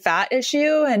saturated fat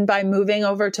issue. And by moving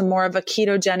over to more of a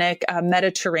ketogenic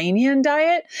Mediterranean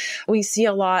diet, we see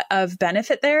a lot of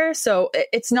benefit there. So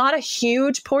it's not a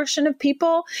huge portion of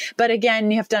people. But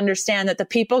again, you have to understand that the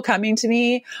people coming to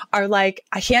me are like,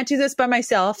 I can't do this by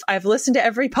myself. I've listened to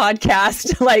every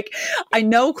podcast. Like I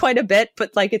know quite a bit,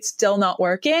 but like it's still not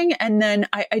working. And then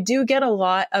I do get a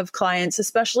lot of clients,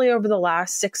 especially over the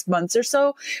last 6 months or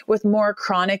so, with more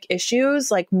chronic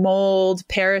issues like mold,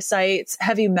 parasites,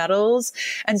 heavy metals.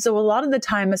 And so a lot of the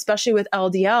time, especially with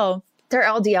LDL, their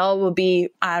LDL will be,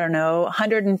 I don't know,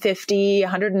 150,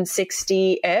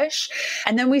 160-ish.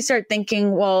 And then we start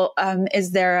thinking, well,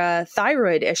 is there a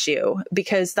thyroid issue?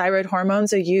 Because thyroid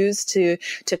hormones are used to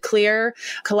clear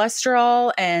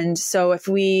cholesterol. And so if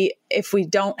we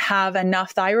don't have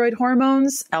enough thyroid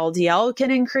hormones, LDL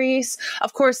can increase.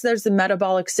 Of course, there's the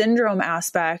metabolic syndrome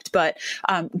aspect, but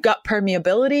gut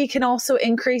permeability can also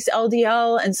increase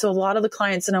LDL. And so a lot of the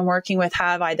clients that I'm working with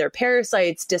have either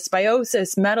parasites,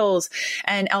 dysbiosis, metals,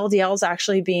 and LDL is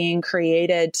actually being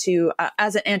created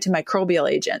as an antimicrobial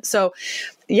agent. So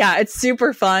yeah, it's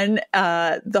super fun,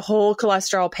 the whole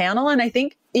cholesterol panel. And I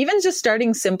think even just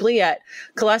starting simply at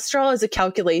cholesterol is a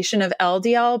calculation of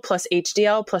LDL plus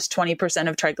HDL plus 20%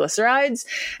 of triglycerides.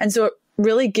 And so it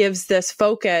really gives this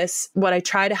focus. What I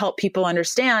try to help people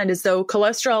understand is, though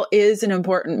cholesterol is an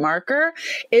important marker,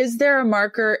 is there a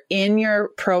marker in your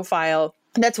profile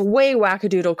that's way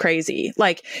wackadoodle crazy?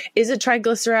 Like, is it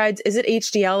triglycerides? Is it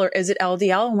HDL or is it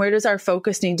LDL? And where does our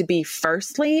focus need to be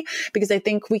firstly? Because I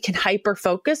think we can hyper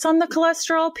focus on the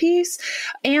cholesterol piece.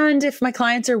 And if my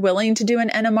clients are willing to do an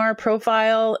NMR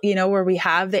profile, where we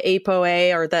have the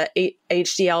ApoA or the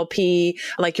HDLP,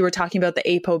 like you were talking about the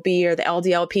ApoB or the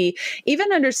LDLP,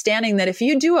 even understanding that if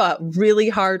you do a really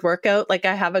hard workout, like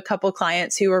I have a couple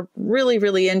clients who are really,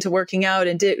 really into working out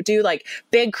and do like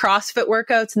big CrossFit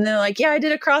workouts. And they're like, yeah, I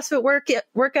did a CrossFit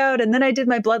workout and then I did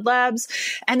my blood labs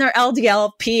and their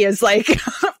LDLP is like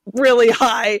really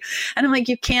high. And I'm like,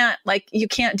 you can't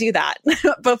do that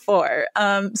before.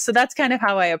 So that's kind of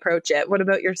how I approach it. What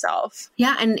about yourself?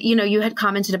 Yeah. And, you had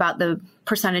commented about the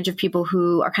percentage of people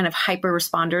who are kind of hyper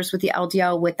responders with the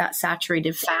LDL with that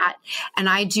saturated fat. And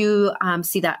I do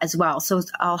see that as well. So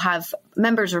I'll have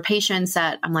members or patients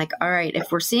that I'm like, all right,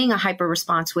 if we're seeing a hyper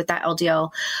response with that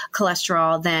LDL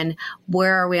cholesterol, then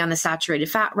where are we on the saturated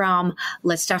fat realm?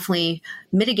 Let's definitely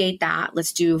mitigate that.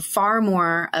 Let's do far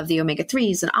more of the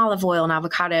omega-3s and olive oil and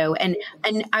avocado. And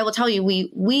I will tell you,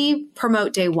 we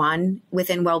promote day one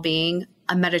within Wellbeing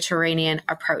a Mediterranean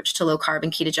approach to low carb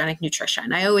and ketogenic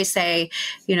nutrition. I always say,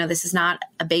 this is not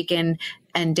a bacon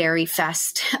and dairy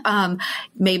fest.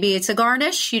 Maybe it's a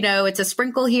garnish, it's a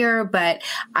sprinkle here, but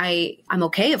I'm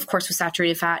okay, of course, with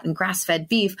saturated fat and grass-fed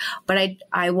beef, but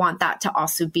I want that to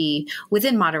also be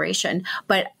within moderation.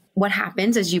 But what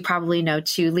happens, as you probably know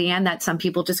too, Leanne, that some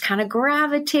people just kind of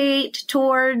gravitate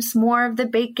towards more of the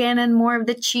bacon and more of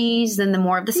the cheese and the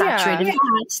more of the saturated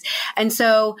fats. And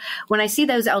so when I see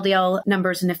those LDL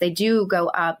numbers, and if they do go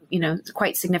up,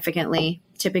 quite significantly,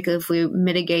 typically if we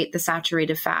mitigate the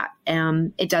saturated fat,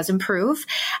 it does improve.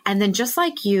 And then just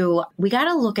like you, we got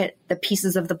to look at the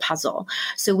pieces of the puzzle.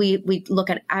 So we look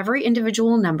at every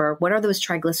individual number. What are those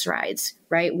triglycerides,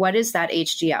 right? What is that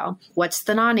HDL? What's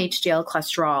the non-HDL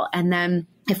cholesterol? And then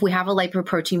if we have a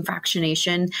lipoprotein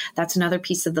fractionation, that's another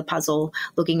piece of the puzzle,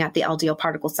 looking at the LDL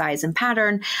particle size and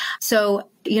pattern. So,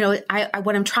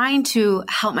 what I'm trying to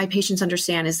help my patients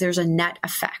understand is there's a net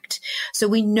effect. So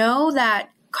we know that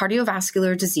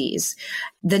cardiovascular disease,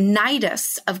 the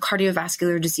nidus of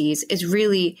cardiovascular disease is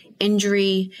really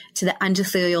injury to the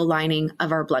endothelial lining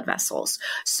of our blood vessels.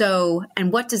 So,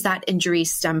 and what does that injury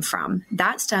stem from?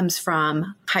 That stems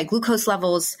from high glucose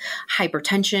levels,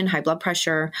 hypertension, high blood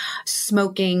pressure,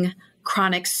 smoking,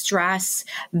 chronic stress,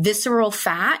 visceral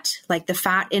fat, like the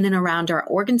fat in and around our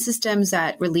organ systems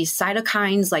that release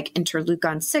cytokines like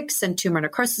interleukin 6 and tumor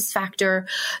necrosis factor.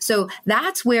 So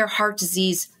that's where heart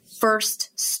disease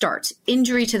first starts,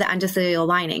 injury to the endothelial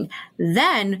lining.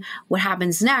 Then what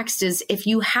happens next is if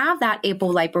you have that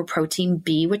apolipoprotein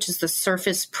B, which is the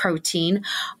surface protein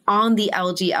on the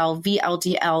LDL,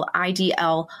 VLDL,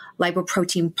 IDL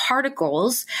lipoprotein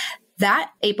particles,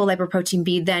 that apolipoprotein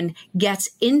B then gets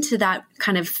into that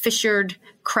kind of fissured,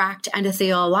 cracked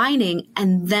endothelial lining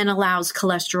and then allows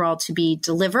cholesterol to be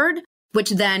delivered, which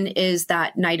then is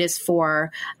that nidus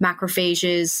for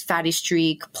macrophages, fatty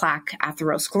streak, plaque,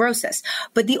 atherosclerosis.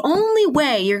 But the only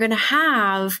way you're going to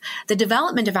have the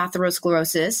development of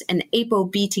atherosclerosis and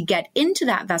ApoB to get into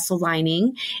that vessel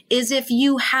lining is if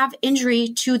you have injury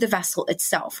to the vessel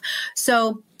itself.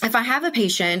 So if I have a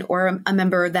patient or a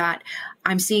member that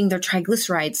I'm seeing their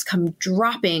triglycerides come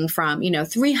dropping from,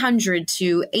 300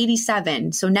 to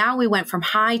 87. So now we went from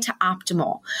high to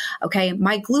optimal. Okay.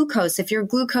 My glucose, if your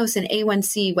glucose and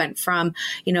A1C went from,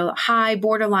 high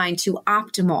borderline to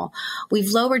optimal, we've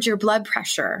lowered your blood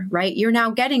pressure, right? You're now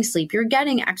getting sleep. You're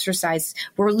getting exercise.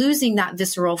 We're losing that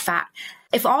visceral fat.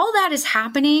 If all that is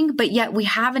happening, but yet we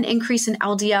have an increase in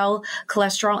LDL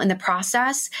cholesterol in the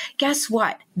process, guess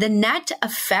what? The net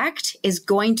effect is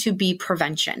going to be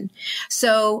prevention.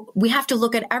 So we have to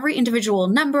look at every individual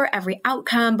number, every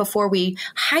outcome before we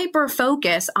hyper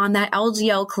focus on that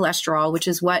LDL cholesterol, which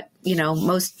is what,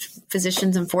 most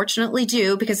physicians unfortunately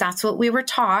do because that's what we were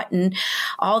taught and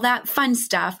all that fun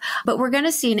stuff. But we're going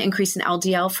to see an increase in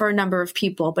LDL for a number of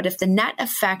people. But if the net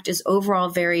effect is overall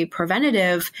very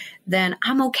preventative, then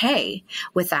I'm okay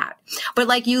with that. But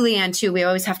like you, Leanne, too, we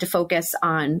always have to focus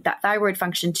on that thyroid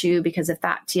function too, because if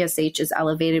that TSH is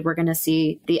elevated, we're going to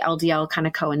see the LDL kind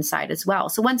of coincide as well.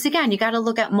 So once again, you got to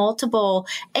look at multiple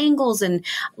angles and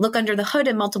look under the hood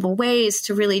in multiple ways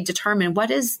to really determine what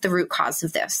is the root cause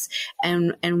of this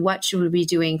and what should we be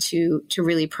doing to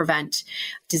really prevent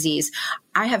disease.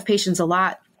 I have patients a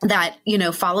lot that,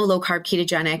 follow low carb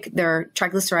ketogenic, their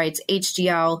triglycerides,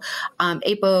 HDL,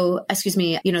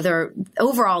 they're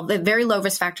overall the very low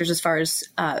risk factors as far as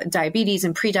diabetes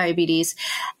and prediabetes.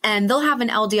 And they'll have an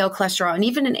LDL cholesterol and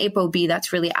even an ApoB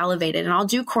that's really elevated. And I'll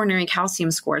do coronary calcium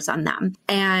scores on them.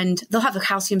 And they'll have a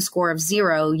calcium score of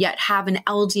 0, yet have an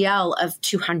LDL of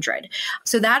 200.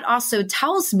 So that also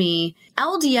tells me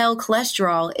LDL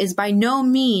cholesterol is by no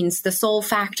means the sole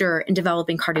factor in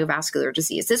developing cardiovascular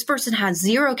disease. This person has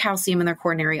 0 calcium in their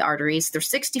coronary arteries. They're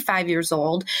 65 years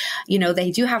old.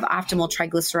 They do have optimal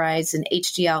triglycerides and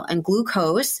HDL and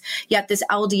glucose, yet this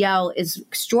LDL is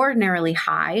extraordinarily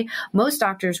high. Most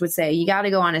doctors would say you got to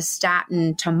go on a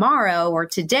statin tomorrow or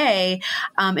today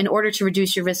in order to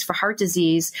reduce your risk for heart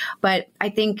disease. But I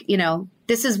think,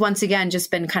 this has once again just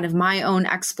been kind of my own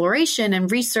exploration and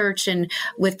research and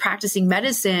with practicing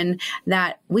medicine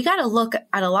that we got to look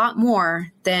at a lot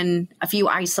more than a few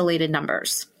isolated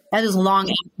numbers. That is a long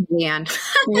answer, Leanne.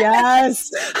 Yes.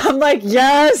 I'm like,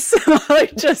 yes.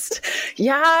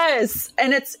 Yes.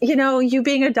 And it's, you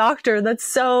being a doctor, that's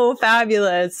so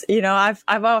fabulous. I've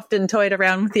often toyed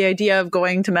around with the idea of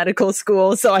going to medical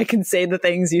school so I can say the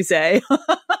things you say.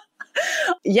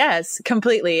 Yes,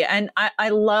 completely. And I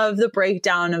love the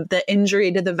breakdown of the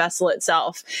injury to the vessel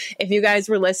itself. If you guys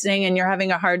were listening and you're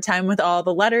having a hard time with all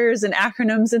the letters and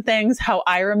acronyms and things, how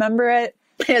I remember it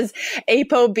is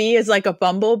ApoB is like a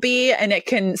bumblebee and it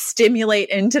can stimulate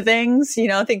into things,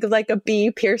 think of like a bee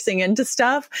piercing into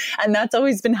stuff. And that's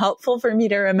always been helpful for me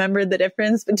to remember the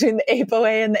difference between the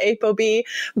ApoA and the ApoB.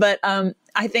 But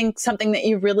I think something that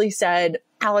you really said,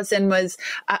 Allison, was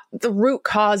the root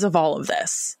cause of all of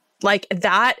this. Like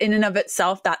that in and of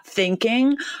itself, that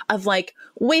thinking of like,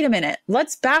 wait a minute,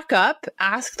 let's back up,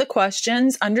 ask the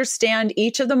questions, understand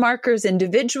each of the markers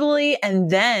individually,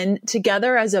 and then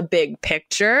together as a big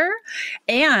picture.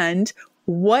 And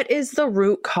what is the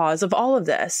root cause of all of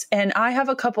this? And I have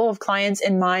a couple of clients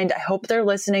in mind. I hope they're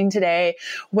listening today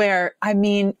where,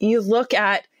 you look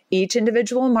at each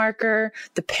individual marker,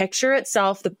 the picture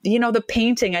itself, the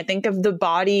painting. I think of the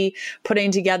body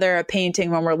putting together a painting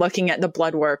when we're looking at the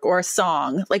blood work or a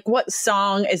song. Like what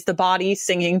song is the body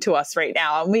singing to us right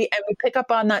now? And we pick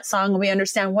up on that song and we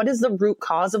understand what is the root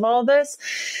cause of all this.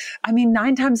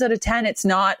 9 times out of 10, it's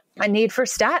not a need for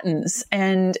statins.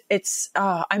 And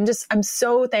I'm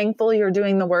so thankful you're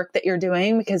doing the work that you're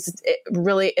doing, because it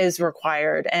really is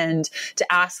required. And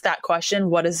to ask that question,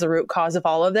 what is the root cause of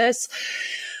all of this?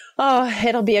 Oh,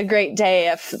 it'll be a great day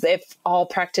if all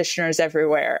practitioners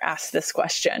everywhere ask this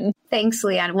question. Thanks,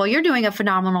 Leanne. Well, you're doing a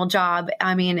phenomenal job.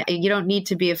 I mean, you don't need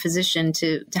to be a physician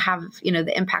to have,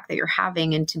 the impact that you're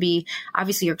having, and to be,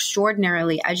 obviously you're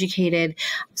extraordinarily educated.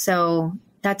 So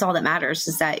that's all that matters,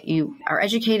 is that you are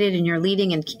educated and you're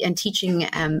leading and teaching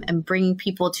and bringing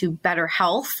people to better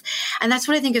health. And that's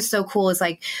what I think is so cool, is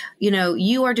like,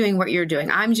 you are doing what you're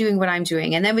doing. I'm doing what I'm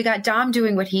doing. And then we got Dom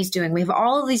doing what he's doing. We have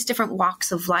all of these different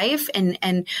walks of life,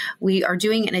 and we are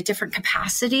doing it in a different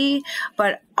capacity.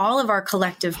 But all of our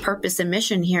collective purpose and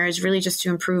mission here is really just to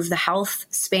improve the health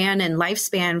span and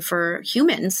lifespan for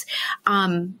humans.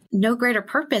 No greater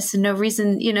purpose and no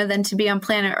reason, than to be on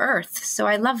planet Earth. So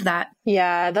I love that.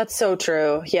 Yeah, that's so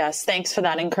true. Yes. Thanks for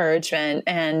that encouragement.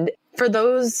 And for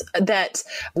those that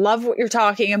love what you're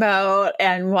talking about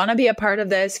and want to be a part of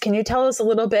this, can you tell us a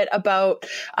little bit about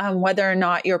whether or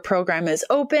not your program is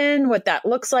open, what that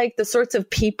looks like, the sorts of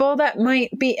people that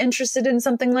might be interested in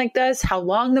something like this, how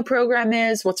long the program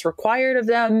is, what's required of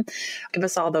them? Give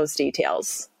us all those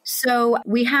details. So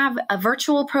we have a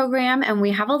virtual program and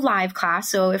we have a live class.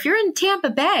 So if you're in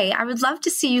Tampa Bay, I would love to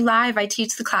see you live. I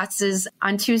teach the classes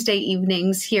on Tuesday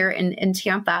evenings here in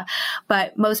Tampa,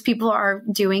 but most people are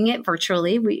doing it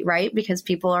virtually, right? Because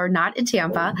people are not in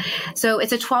Tampa. So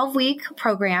it's a 12-week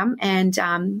program, and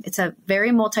it's a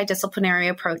very multidisciplinary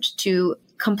approach to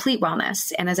complete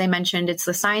wellness. And as I mentioned, it's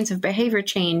the science of behavior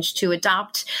change to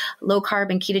adopt low carb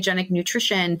and ketogenic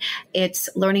nutrition. It's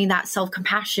learning that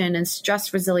self-compassion and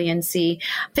stress resiliency,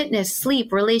 fitness,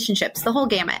 sleep, relationships, the whole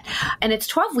gamut. And it's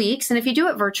 12 weeks. And if you do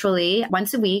it virtually,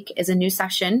 once a week is a new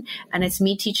session, and it's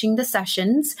me teaching the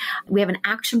sessions. We have an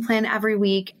action plan every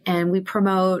week, and we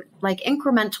promote like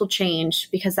incremental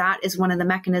change, because that is one of the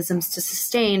mechanisms to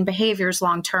sustain behaviors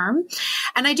long term.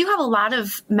 And I do have a lot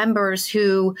of members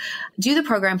who do the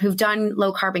program who've done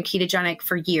low carb and ketogenic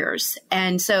for years.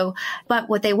 And so, but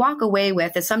what they walk away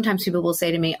with is, sometimes people will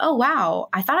say to me, oh, wow,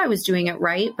 I thought I was doing it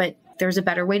right, but there's a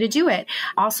better way to do it.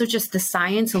 Also, just the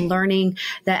science and learning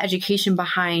the education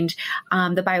behind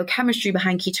the biochemistry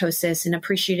behind ketosis, and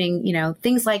appreciating,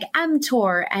 things like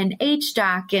mTOR and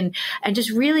HDAC, and just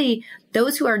really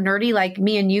those who are nerdy like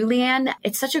me and you, Leanne.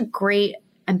 It's such a great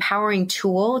empowering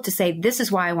tool to say, this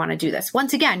is why I want to do this.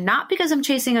 Once again, not because I'm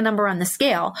chasing a number on the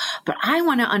scale, but I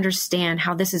want to understand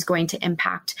how this is going to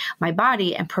impact my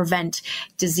body and prevent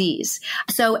disease.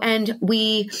 So, and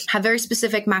we have very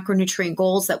specific macronutrient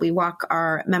goals that we walk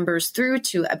our members through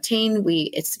to obtain.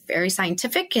 It's very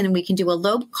scientific, and we can do a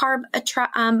low carb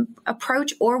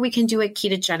approach, or we can do a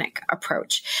ketogenic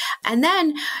approach. And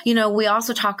then, we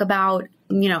also talk about,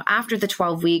 after the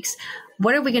 12 weeks,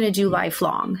 what are we going to do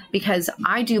lifelong? Because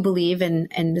I do believe,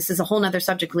 and this is a whole nother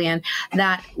subject, Leanne,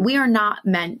 that we are not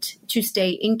meant to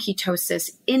stay in ketosis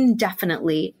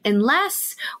indefinitely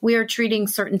unless we are treating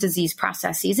certain disease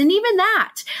processes. And even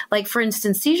that, like for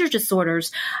instance, seizure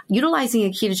disorders, utilizing a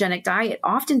ketogenic diet,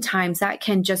 oftentimes that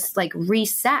can just like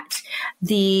reset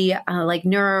the like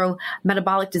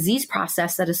neurometabolic disease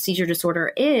process that a seizure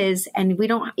disorder is. And we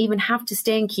don't even have to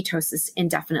stay in ketosis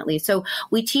indefinitely. So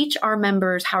we teach our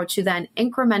members how to then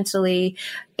incrementally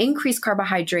increase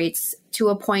carbohydrates to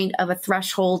a point of a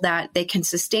threshold that they can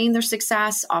sustain their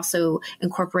success, also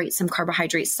incorporate some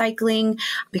carbohydrate cycling,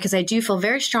 because I do feel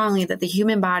very strongly that the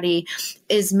human body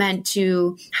is meant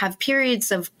to have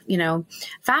periods of,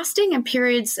 fasting and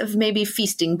periods of maybe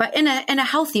feasting, but in a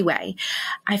healthy way.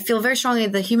 I feel very strongly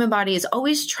that the human body is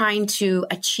always trying to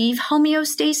achieve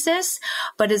homeostasis,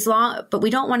 but we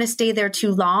don't want to stay there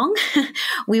too long.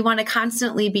 We want to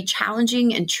constantly be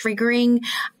challenging and triggering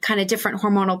kind of different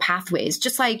hormonal pathways.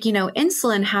 Just like,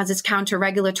 insulin has its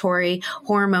counter-regulatory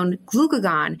hormone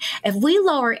glucagon. If we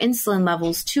lower insulin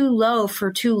levels too low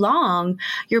for too long,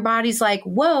 your body's like,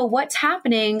 whoa, what's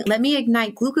happening? Let me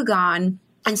ignite glucagon.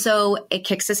 And so it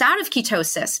kicks us out of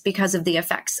ketosis because of the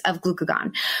effects of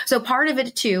glucagon. So part of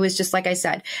it too is just like I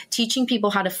said, teaching people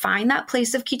how to find that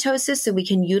place of ketosis so we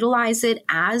can utilize it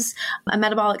as a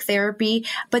metabolic therapy,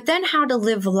 but then how to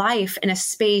live life in a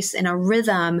space, in a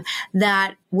rhythm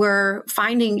that we're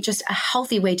finding just a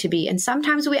healthy way to be. And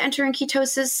sometimes we enter in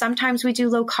ketosis, sometimes we do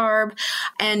low carb.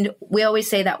 And we always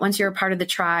say that once you're a part of the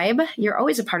tribe, you're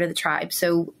always a part of the tribe.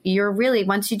 So you're really,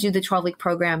 once you do the 12-week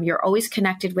program, you're always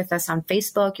connected with us on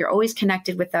Facebook. You're always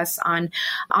connected with us on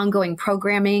ongoing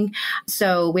programming.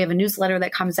 So we have a newsletter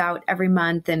that comes out every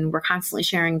month, and we're constantly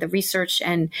sharing the research.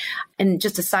 And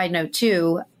just a side note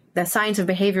too, the science of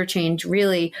behavior change,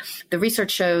 really, the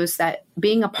research shows that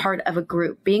being a part of a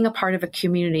group, being a part of a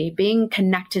community, being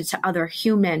connected to other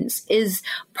humans is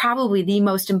probably the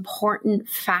most important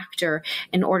factor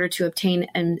in order to obtain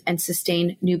and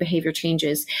sustain new behavior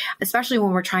changes, especially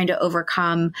when we're trying to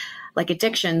overcome like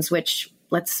addictions, which,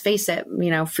 let's face it,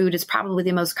 food is probably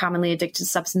the most commonly addicted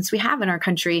substance we have in our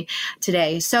country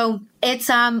today. So it's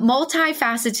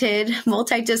multifaceted,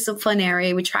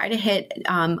 multidisciplinary. We try to hit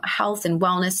health and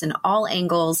wellness in all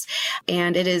angles.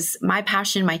 And it is my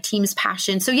passion, my team's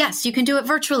passion. So yes, you can do it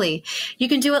virtually. You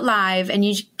can do it live, and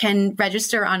you can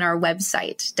register on our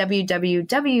website,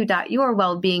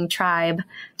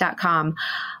 www.yourwellbeingtribe.com.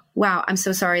 Wow, I'm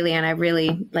so sorry, Leanne. I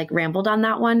really rambled on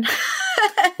that one.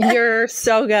 You're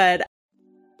so good.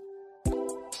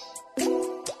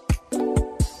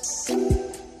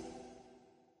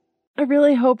 I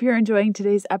really hope you're enjoying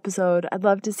today's episode. I'd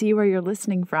love to see where you're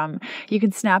listening from. You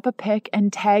can snap a pic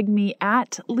and tag me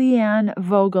at Leanne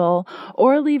Vogel,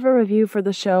 or leave a review for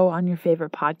the show on your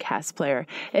favorite podcast player.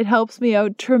 It helps me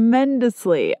out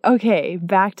tremendously. Okay,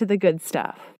 back to the good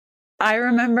stuff. I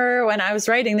remember when I was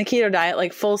writing the keto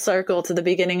diet, full circle to the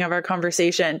beginning of our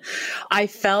conversation, I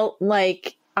felt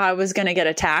like I was going to get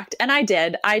attacked. And I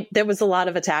did. There was a lot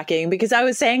of attacking because I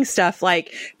was saying stuff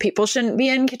like people shouldn't be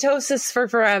in ketosis for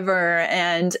forever,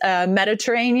 and a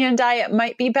Mediterranean diet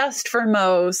might be best for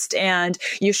most, and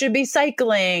you should be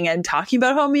cycling, and talking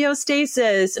about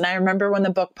homeostasis. And I remember when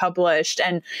the book published,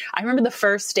 and I remember the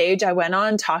first stage I went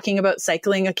on talking about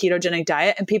cycling a ketogenic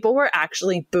diet, and people were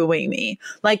actually booing me,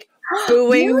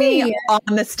 booing really? me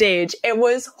on the stage. It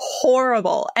was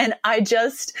horrible. And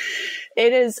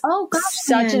it is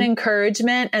such an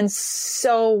encouragement and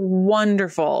so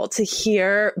wonderful to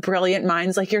hear brilliant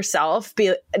minds like yourself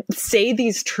say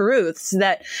these truths,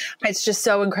 that it's just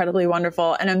so incredibly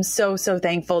wonderful. And I'm so, so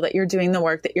thankful that you're doing the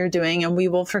work that you're doing. And we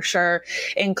will for sure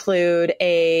include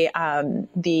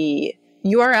the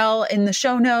URL in the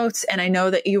show notes. And I know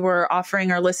that you were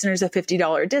offering our listeners a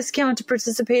 $50 discount to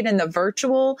participate in the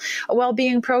virtual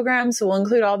well-being program. So we'll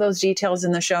include all those details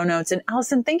in the show notes. And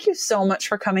Allison, thank you so much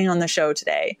for coming on the show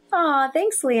today. Oh,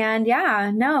 thanks, Leanne. Yeah,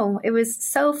 no, it was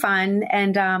so fun.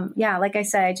 And like I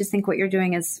said, I just think what you're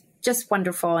doing is just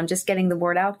wonderful, and just getting the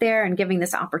word out there and giving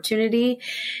this opportunity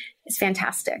is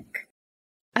fantastic.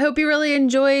 I hope you really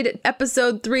enjoyed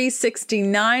episode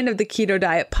 369 of the Keto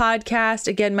Diet Podcast.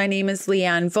 Again, my name is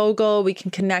Leanne Vogel. We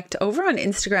can connect over on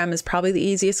Instagram is probably the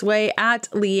easiest way, at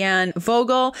Leanne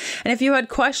Vogel. And if you had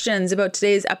questions about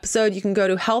today's episode, you can go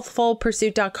to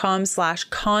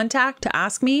healthfulpursuit.com/contact to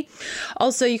ask me.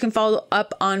 Also, you can follow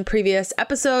up on previous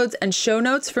episodes and show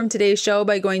notes from today's show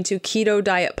by going to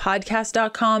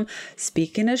ketodietpodcast.com.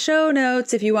 Speaking of show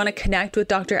notes, if you want to connect with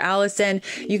Dr. Allison,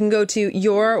 you can go to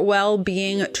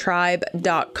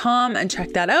yourwellbeingtribe.com and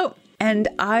check that out. And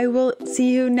I will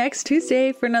see you next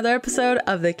Tuesday for another episode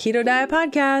of the Keto Diet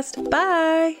Podcast.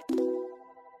 Bye.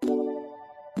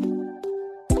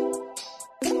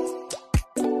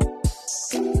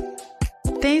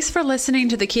 Thanks for listening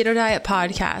to the Keto Diet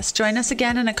Podcast. Join us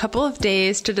again in a couple of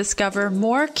days to discover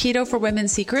more Keto for Women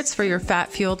secrets for your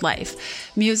fat-fueled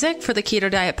life. Music for the Keto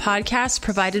Diet Podcast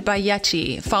provided by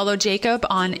Yechi. Follow Jacob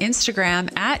on Instagram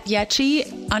at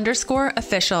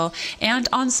Yechi_official and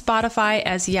on Spotify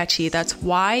as Yechi. That's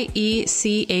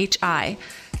YECHI.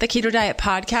 The Keto Diet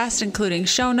Podcast, including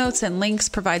show notes and links,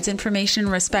 provides information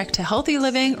in respect to healthy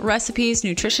living, recipes,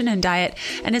 nutrition, and diet,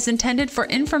 and is intended for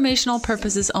informational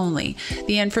purposes only.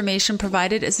 The information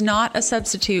provided is not a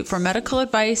substitute for medical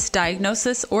advice,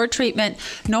 diagnosis, or treatment,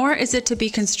 nor is it to be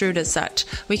construed as such.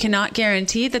 We cannot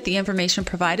guarantee that the information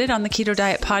provided on the Keto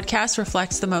Diet Podcast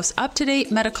reflects the most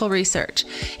up-to-date medical research.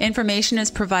 Information is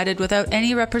provided without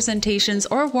any representations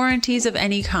or warranties of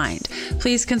any kind.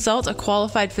 Please consult a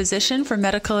qualified physician for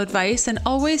medical advice, and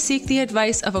always seek the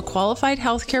advice of a qualified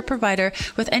healthcare provider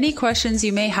with any questions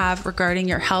you may have regarding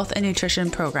your health and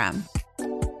nutrition program.